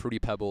cereal or Fruity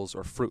Pebbles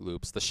or Fruit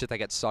Loops, the shit that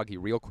gets soggy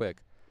real quick,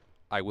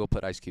 I will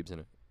put ice cubes in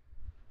it,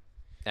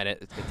 and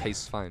it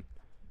tastes fine.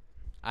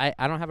 I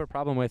don't have a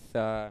problem with.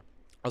 I'll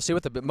see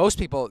what most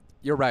people.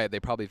 You're right.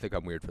 They probably think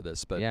I'm weird for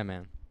this, but Yeah,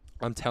 man.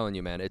 I'm telling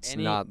you, man, it's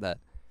Any- not that.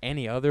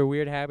 Any other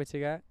weird habits you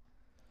got?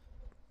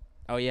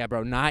 Oh yeah,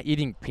 bro. Not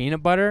eating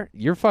peanut butter.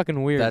 You're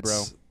fucking weird,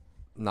 That's bro.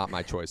 not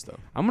my choice though.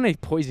 I'm gonna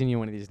poison you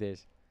one of these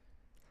days.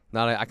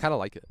 I kind of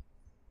like it.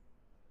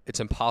 It's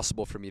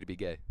impossible for me to be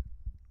gay.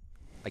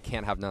 I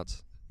can't have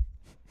nuts.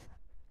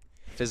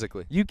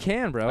 Physically. You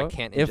can, bro. I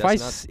can't If ingest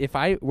nuts. if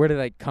I were to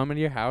like come into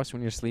your house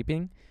when you're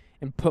sleeping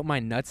and put my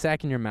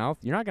nutsack in your mouth,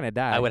 you're not gonna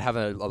die. I would have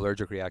an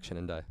allergic reaction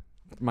and die.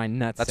 my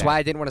nutsack. That's why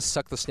I didn't want to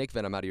suck the snake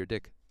venom out of your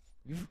dick.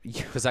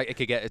 Because it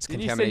could get, it's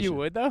Didn't you contamination. say you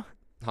would though?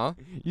 Huh?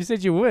 You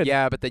said you would.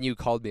 Yeah, but then you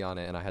called me on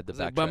it and I had I to was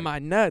like, backtrack. but my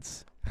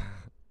nuts.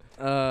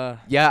 Yeah,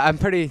 I'm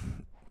pretty.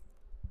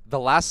 The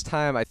last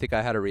time I think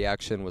I had a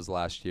reaction was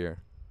last year.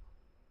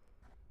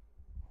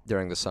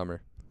 During the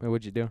summer.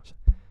 What'd you do?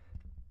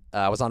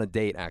 I was on a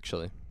date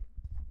actually.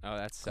 Oh,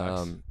 that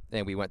sucks.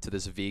 And we went to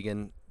this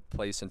vegan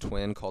place in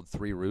Twin called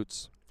 3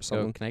 Roots or So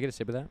something. can I get a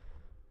sip of that?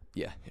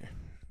 Yeah, here.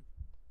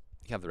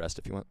 You can have the rest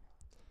if you want.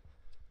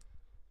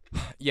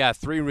 Yeah,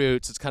 3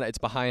 Roots. It's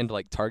behind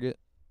like Target.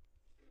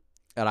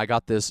 And I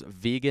got this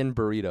vegan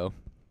burrito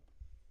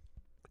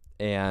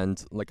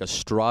and like a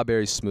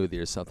strawberry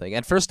smoothie or something.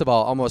 And first of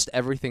all, almost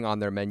everything on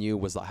their menu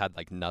had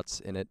like nuts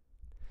in it.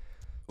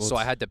 Well, So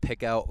I it's- had to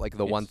pick out like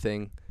the one it's-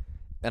 thing.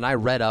 And I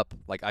read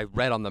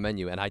on the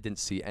menu and I didn't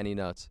see any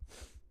nuts.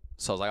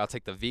 So I was like, I'll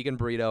take the vegan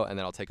burrito and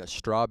then I'll take a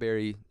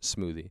strawberry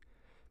smoothie.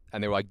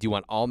 And they were like, do you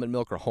want almond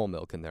milk or whole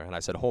milk in there? And I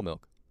said whole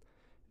milk.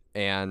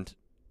 And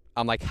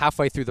I'm like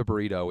halfway through the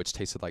burrito, which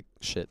tasted like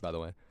shit, by the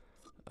way.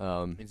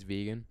 It's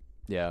vegan.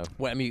 Yeah.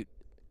 What I mean,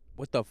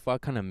 what the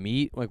fuck kind of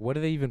meat? Like, what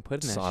do they even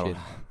put in that So I shit,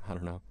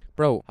 don't know.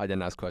 bro? I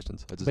didn't ask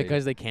questions. I just ate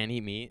Because they can't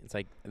eat meat. It's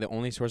like the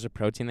only source of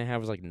protein they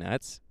have is like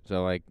nuts.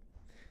 So like,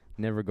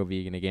 never go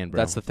vegan again, it.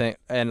 bro. That's the thing.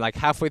 And like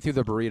halfway through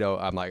the burrito,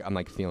 I'm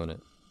like feeling it.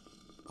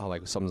 I'm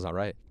like something's not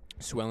right.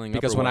 swelling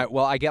Because up or when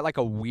what? I get like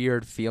a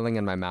weird feeling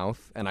in my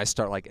mouth and I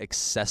start like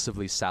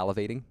excessively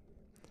salivating.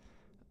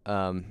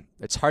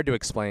 It's hard to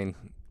explain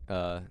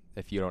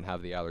if you don't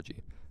have the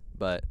allergy,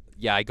 but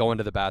yeah, I go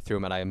into the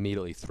bathroom and I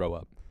immediately throw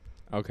up,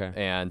 Okay.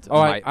 and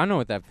I know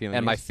what that feeling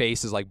and is. my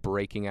face is like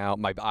breaking out.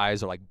 My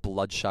eyes are like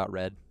bloodshot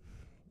red,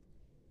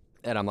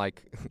 and I'm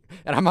like,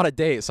 and I'm on a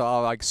date, so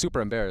I'm like super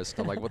embarrassed.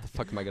 I'm like, what the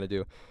fuck am I gonna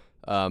do?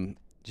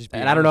 Just be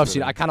And I don't know if honest she.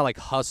 with I kind of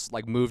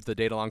like moved the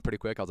date along pretty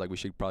quick. I was like, we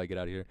should probably get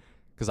out of here,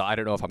 because I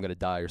don't know if I'm gonna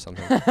die or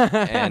something. them.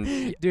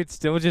 and- dude,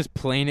 still just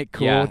playing it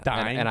cool, yeah,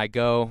 dying. and I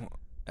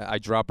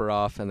drop her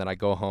off, and then I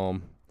go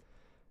home,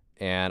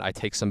 and I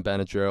take some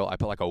Benadryl. I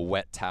put like a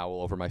wet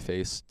towel over my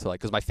face to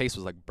because my face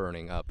was like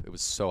burning up. It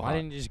was so Why hot.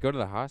 didn't you just go to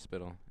the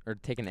hospital or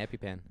take an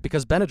EpiPen?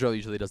 Because Benadryl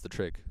usually does the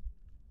trick,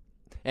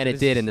 and it This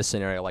did is- in this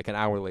scenario. Like an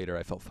hour later,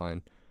 I felt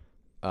fine.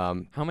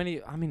 How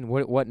many? I mean,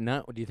 what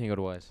nut? What do you think it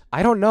was?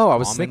 I don't know. I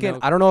was Almond thinking.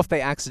 milk? I don't know if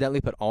they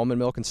accidentally put almond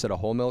milk instead of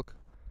whole milk.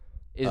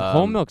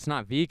 Whole milk's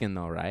not vegan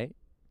though, right?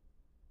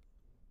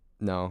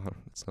 No,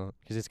 it's not.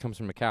 Because it comes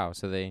from a cow,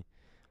 so they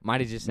might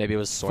have just Maybe it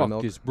was said, soy Fuck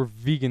milk. this, we're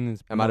vegan.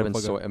 It might have been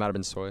motherfucker." soy. It might have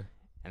been soy.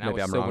 And that Maybe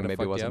was I'm so wrong. would've Maybe it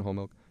fucked you wasn't up. whole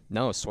milk.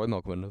 No, soy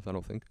milk wouldn't have. I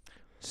don't think.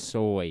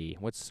 Soy.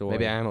 What's soy?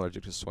 Maybe I am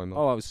allergic to soy milk.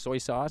 Oh, it was soy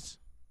sauce.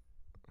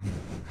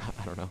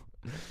 I don't know.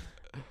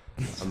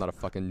 I'm not a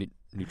fucking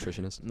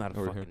nutritionist. I'm not a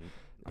over fucking. here.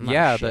 I'm not a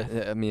Yeah, chef.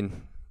 but I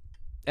mean,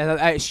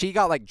 and she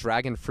got like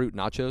dragon fruit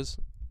nachos.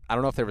 I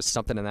don't know if there was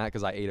something in that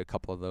because I ate a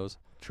couple of those.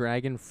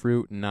 Dragon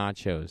fruit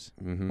nachos.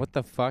 Mm-hmm. What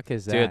the fuck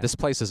is that? Dude, this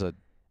place is a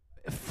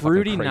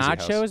fruity crazy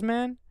house. nachos,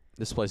 man.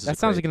 this place is. That a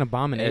sounds craze. like an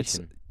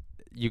abomination.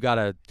 You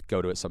gotta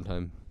go to it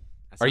sometime.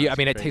 That Or you? I sounds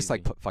mean, it tastes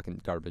like crazy.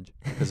 fucking garbage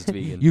because it's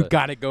vegan. You but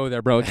gotta go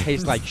there, bro. It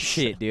tastes like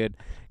shit, dude.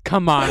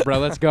 Come on, bro.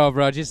 Let's go,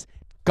 bro. Just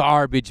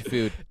garbage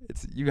food.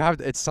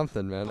 It's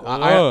something, man.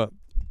 I,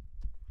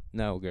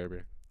 No,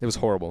 Gerber. it was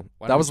horrible.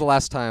 Why That don't was we- the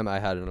last time I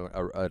had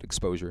an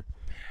exposure.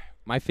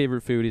 My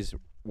favorite food is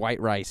white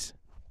rice.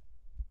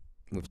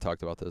 We've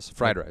talked about this.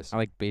 Fried rice, I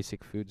like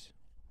basic foods.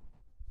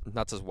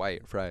 not just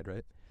white, fried,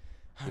 right?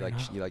 I You don't like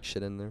know. you like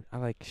shit in there. I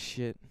like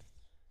shit.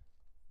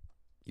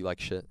 You like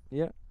shit.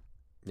 Yeah.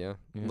 Yeah.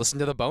 Yeah. Listen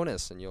to the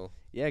bonus, and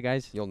Yeah,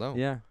 guys. you'll know.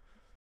 Yeah.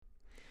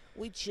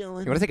 We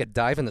chilling. You want to take a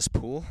dive in this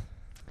pool?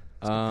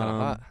 It's kind of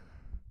hot.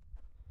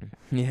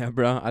 Yeah,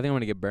 bro. I think I'm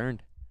gonna get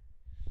burned.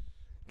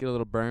 Get a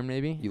little burn,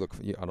 maybe. You look.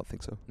 I don't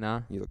think so.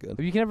 Nah. You look good.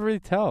 But you can never really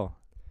tell.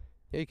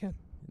 Yeah, you can.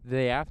 The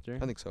day after,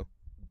 I think so.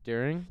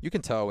 during, You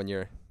can tell when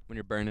you're. when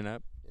you're burning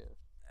up.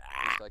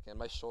 Second,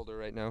 my shoulder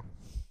right now,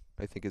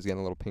 I think is getting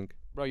a little pink.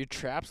 Bro, your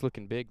trap's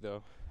looking big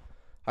though.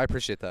 I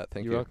appreciate that.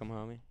 Thank You're you. welcome,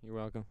 homie. You're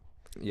welcome.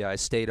 Yeah, I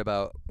stayed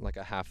about like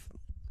a half.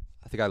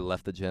 I think I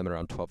left the gym at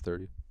around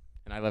 12:30.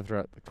 And I left her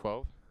at like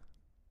 12.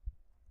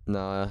 No,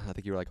 I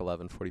think you were like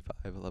 11:45,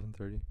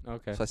 11:30.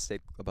 Okay. So I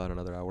stayed about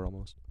another hour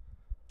almost.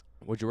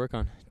 What'd you work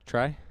on?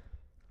 Try.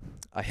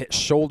 I hit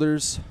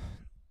shoulders,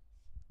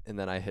 and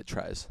then I hit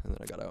tries, and then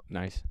I got out.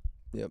 Nice.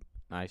 Yep.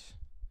 Nice.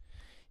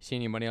 See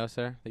anybody else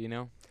there that you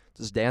know?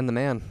 Just Dan the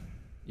man.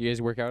 You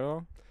guys work out at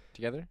all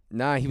together?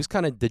 Nah, he was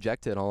kind of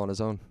dejected all on his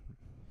own.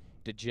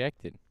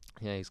 Dejected.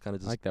 Yeah, he's kind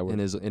of I just like that word. in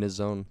his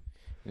zone.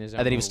 In his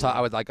And then he own was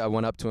little I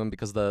went up to him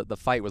because the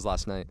fight was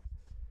last night,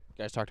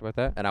 You guys talked about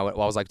that? and I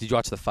was like, "Did you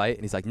watch the fight?"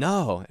 And he's like,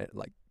 "No,"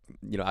 like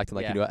acting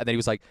like Yeah. he knew it. And then he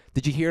was like,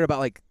 "Did you hear about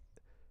like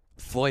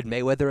Floyd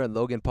Mayweather and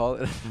Logan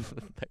Paul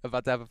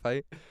about to have a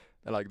fight?"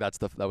 And like that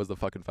was the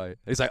fucking fight.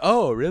 And he's like,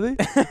 "Oh, really?"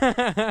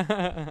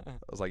 I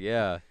was like,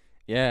 "Yeah,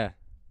 Yeah.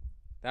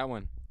 That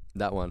one.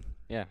 that one.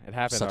 Yeah, it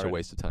happened. Such a already.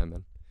 waste of time,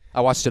 man." I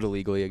watched it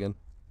illegally again.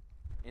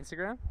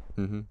 Instagram?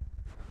 Mm-hmm.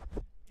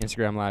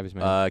 Instagram lives,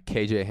 man.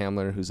 KJ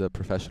Hamler, who's a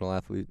professional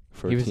athlete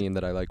for He a was- team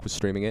that I like, was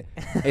streaming it.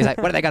 He's like,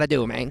 "What are they gonna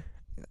do, man?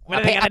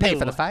 I pay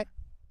for the fight.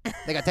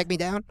 They gotta take me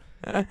down."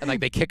 And like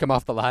they kick him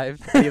off the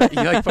live. And he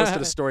like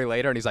posted a story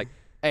later, and he's like,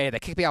 "Hey, they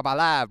kicked me off my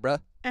live, bro.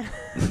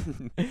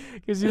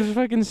 Because he was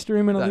fucking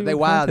streaming illegal They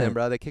wild content. him,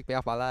 bro. They kicked me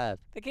off my live."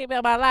 They kicked me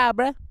out my live,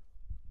 bro.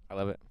 I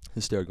love it.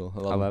 Hysterical. I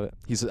love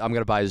it. I'm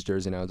gonna buy his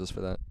jersey now just for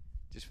that.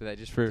 Just for that.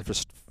 Just for For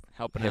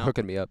helping him out.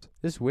 hooking me up.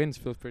 This wind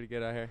feels pretty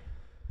good out here.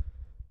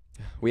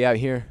 We out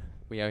here.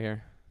 We out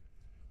here.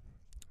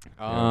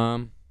 Yeah.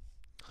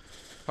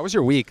 How was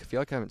your week? I feel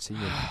like I haven't seen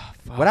you.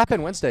 What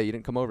happened Wednesday? You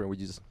didn't come over. You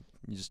just.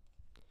 I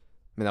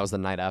mean, that was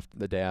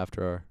the day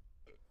after our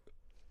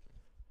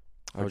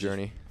was just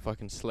journey.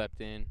 Fucking slept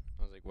in.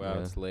 I was like, wow,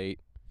 Yeah. it's late.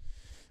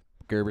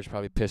 Gerber's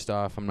probably pissed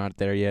off. I'm not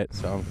there yet,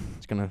 so I'm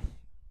just gonna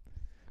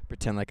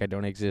pretend like I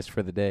don't exist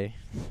for the day.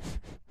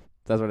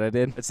 That's what I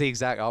did. It's the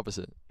exact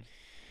opposite.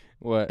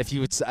 What? If you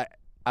would say,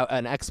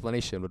 an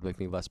explanation would make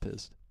me less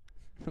pissed.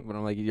 But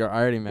I'm like, you're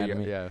already mad at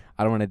me. Yeah.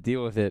 I don't want to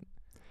deal with it.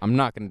 I'm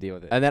not gonna deal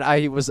with it. And then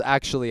I was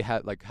actually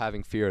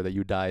having fear that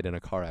you died in a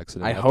car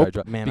accident. I after hope,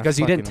 dro- man, I because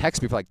you didn't fucking-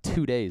 text me for like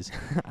 2 days.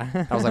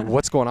 I was like,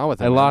 what's going on with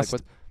him? I man? Like,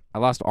 lost. I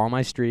lost all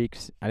my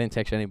streaks. I didn't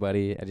text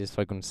anybody. I just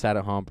fucking sat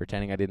at home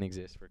pretending I didn't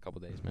exist for a couple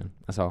days, man.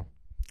 That's all.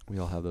 we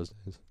all have those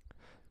days.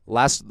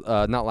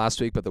 Not last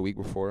week, but the week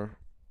before,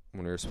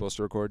 when we were supposed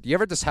to record. Do you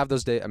ever just have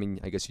those days? I mean,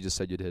 I guess you just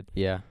said you did.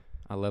 Yeah,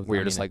 I love. Where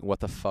you're just like, what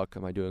the fuck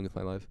am I doing with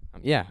my life?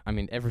 yeah. I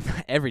mean,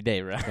 every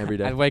day, bro. Every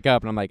day. I wake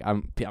up and I'm like,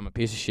 I'm a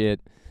piece of shit.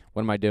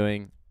 What am I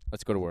doing?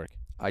 Let's go to work.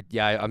 I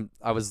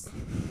was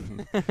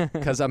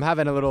because I'm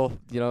having a little,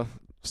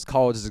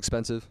 college is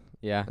expensive,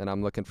 Yeah. and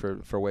I'm looking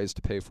for ways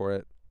to pay for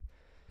it.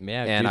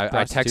 Yeah. And dude, I texted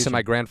prostitution.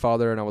 my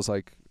grandfather and I was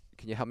like,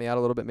 can you help me out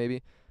a little bit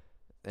maybe?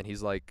 And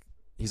he's like,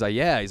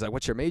 yeah. He's like,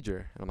 what's your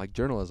major? And I'm like,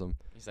 journalism.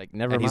 He's like,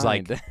 never And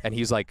mind.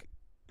 he's like,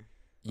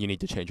 you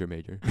need to change your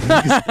major.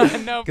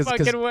 No 'Cause-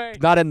 fucking way.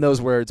 Not in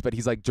those words, but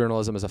he's like,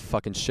 journalism is a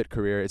fucking shit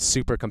career. It's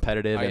super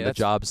competitive, Oh, yeah, and the that's-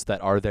 jobs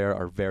that are there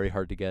are very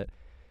hard to get.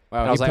 Wow,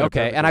 And I he was like, put it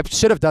okay. And I perfectly.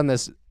 should have done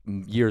this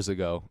years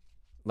ago,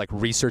 like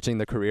researching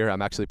the career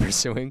I'm actually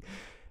pursuing.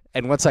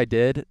 And once I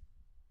did,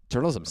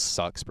 journalism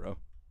sucks, bro.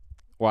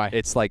 Why?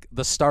 It's like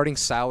the starting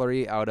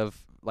salary out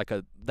of like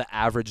the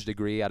average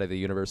degree out of the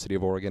University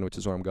of Oregon, which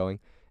is where I'm going,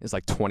 is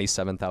like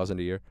 $27,000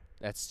 a year.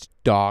 That's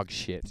dog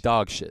shit.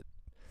 Dog shit.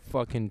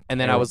 Fucking. And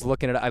then I was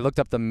looking at it. I looked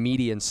up the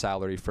median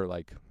salary for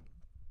like,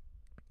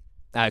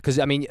 because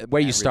I mean,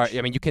 where you start, Average.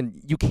 I mean,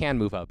 you can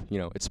move up.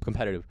 It's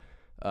competitive.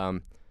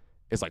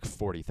 It's like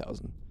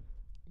 40,000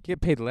 get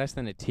paid less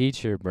than a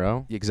teacher,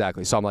 bro.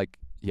 exactly. So I'm like,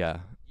 yeah.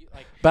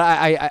 Like, But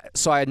I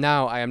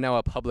am now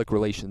a public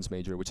relations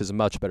major, which is a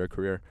much better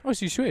career. oh,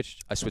 so you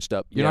switched. I switched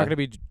up. You're yeah. not gonna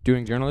be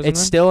doing journalism. It's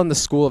then? still in the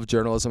School of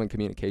Journalism and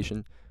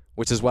Communication,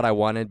 which is what I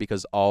wanted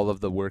because all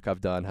of the work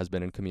I've done has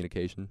been in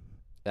communication,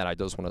 and I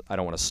don't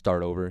want to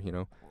start over.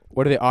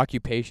 What are the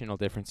occupational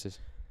differences?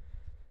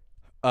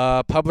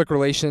 Public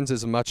relations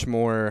is much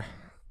more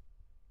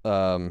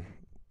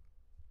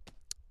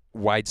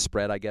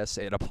widespread, I guess.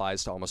 It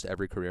applies to almost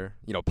every career.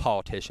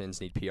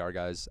 Politicians need PR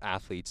guys,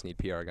 athletes need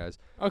PR guys.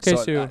 Okay,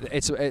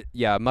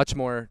 So much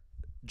more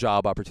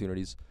job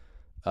opportunities.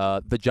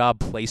 The job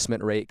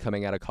placement rate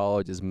coming out of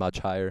college is much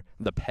higher.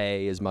 The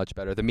pay is much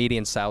better. The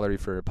median salary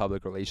for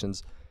public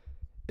relations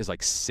is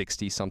like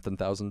 60-something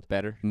thousand.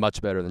 better.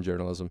 Much better than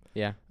journalism.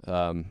 Yeah.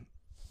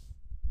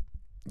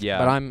 Yeah.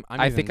 But I'm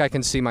I think even- I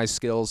can see my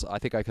skills. I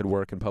think I could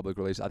work in public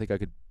relations. I think I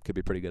could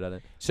be pretty good at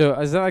it. So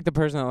is that like the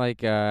person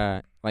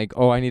that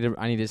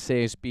I need to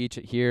say a speech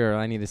here, or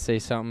I need to say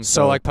something?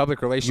 So like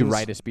public relations, you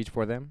write a speech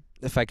for them.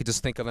 if I could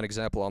just think of an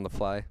example on the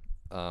fly,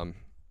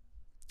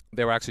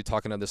 they were actually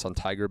talking about this on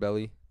Tiger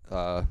Belly,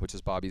 which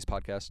is Bobby's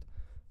podcast.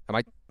 Am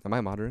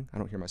I monitoring? I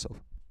don't hear myself.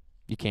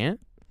 You can't.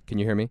 Can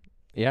you hear me?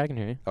 Yeah, I can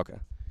hear you. Okay.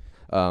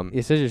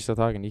 It says you're still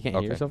talking. You can't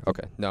Okay. hear yourself.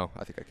 Okay. No,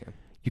 I think I can.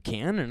 You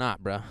can or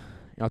not, bro?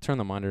 I'll turn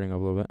the monitoring up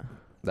a little bit.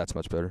 That's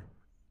much better.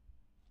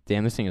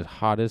 Damn, this thing is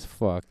hot as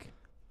fuck.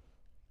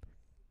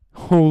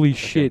 Holy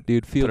shit,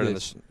 dude! Feel Put it in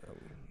this.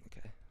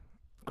 okay.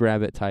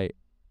 Grab it tight.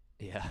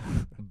 Yeah.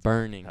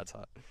 Burning. That's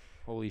hot.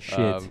 Holy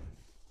shit.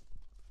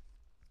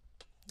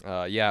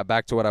 Yeah,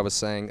 back to what I was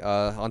saying.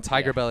 On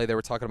Tiger Yeah. Belly, they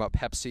were talking about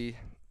Pepsi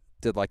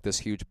did like this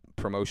huge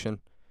promotion,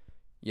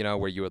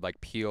 where you would like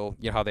peel,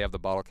 how they have the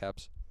bottle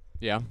caps,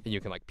 yeah. and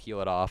you can like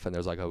peel it off, and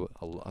there's like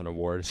an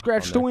award.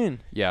 Scratch on to there. win.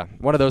 Yeah,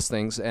 one of those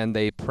things, and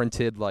they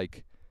printed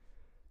like,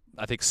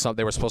 I think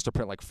they were supposed to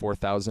print like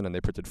 4,000, and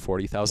they printed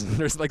 40,000.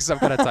 There's like some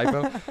kind of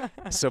typo.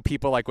 So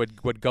people like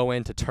would go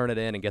in to turn it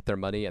in and get their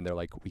money, and they're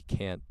like, we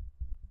can't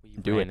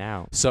do it.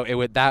 now. So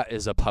that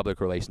is a public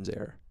relations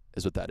error,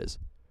 is what that is.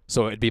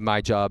 So it'd be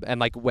my job, and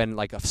like when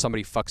like if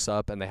somebody fucks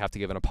up and they have to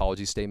give an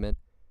apology statement,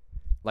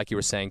 like you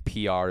were saying,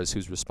 PR is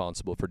who's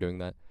responsible for doing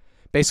that.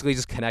 Basically,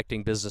 just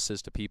connecting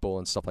businesses to people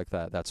and stuff like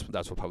that. That's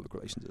what public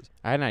relations is.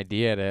 I had an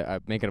idea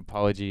to make an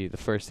apology the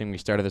first thing we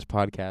started this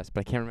podcast,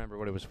 but I can't remember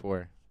what it was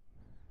for.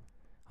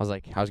 I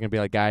was gonna be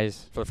like,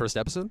 guys. For the first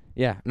episode,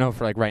 Yeah, no,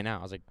 for like right now.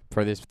 I was like,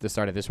 for the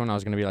start of this one, I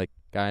was gonna be like,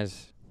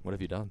 guys. what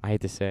have you done? I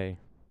hate to say,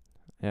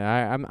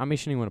 yeah, I'm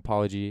issuing you an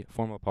apology,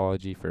 formal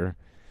apology for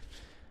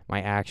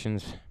my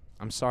actions.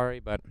 I'm sorry,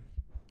 but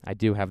I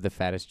do have the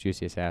fattest,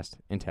 juiciest ass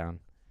in town.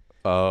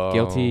 Oh,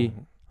 Guilty.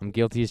 I'm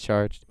guilty as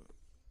charged.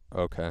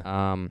 Okay.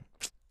 I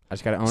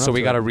just gotta own up. So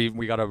we to gotta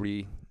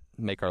it.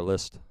 remake our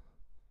list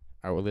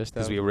Our list.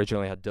 because we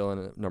originally had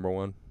Dylan at number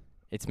 1.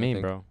 It's I me,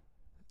 think. bro.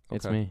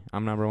 It's Okay. me.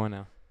 I'm number 1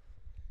 now.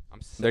 I'm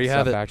There you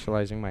have it.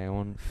 self-actualizing my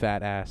own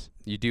fat ass.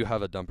 You do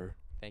have a dumper.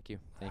 Thank you.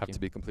 I Thank have you. to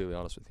be completely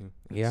honest with you.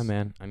 Yeah, It's-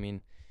 man. I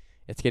mean,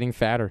 it's getting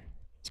fatter.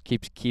 It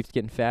keeps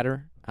getting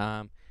fatter.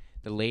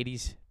 The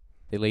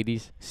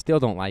ladies still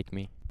don't like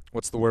me.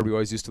 What's the word we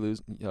always used to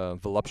lose?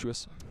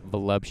 Voluptuous.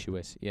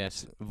 Voluptuous.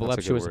 Yes. good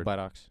Voluptuous word.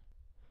 buttocks.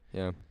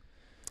 Yeah.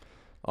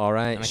 All And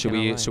I right. Should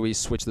cannot lie. we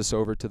switch this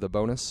over to the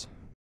bonus?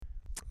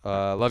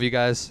 Love you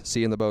guys. See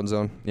you in the bone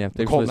zone. Yeah. The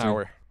thanks for Colton listening.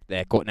 Hour.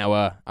 Yeah, Colton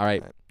Hour. All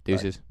right. All right.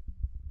 Deuces.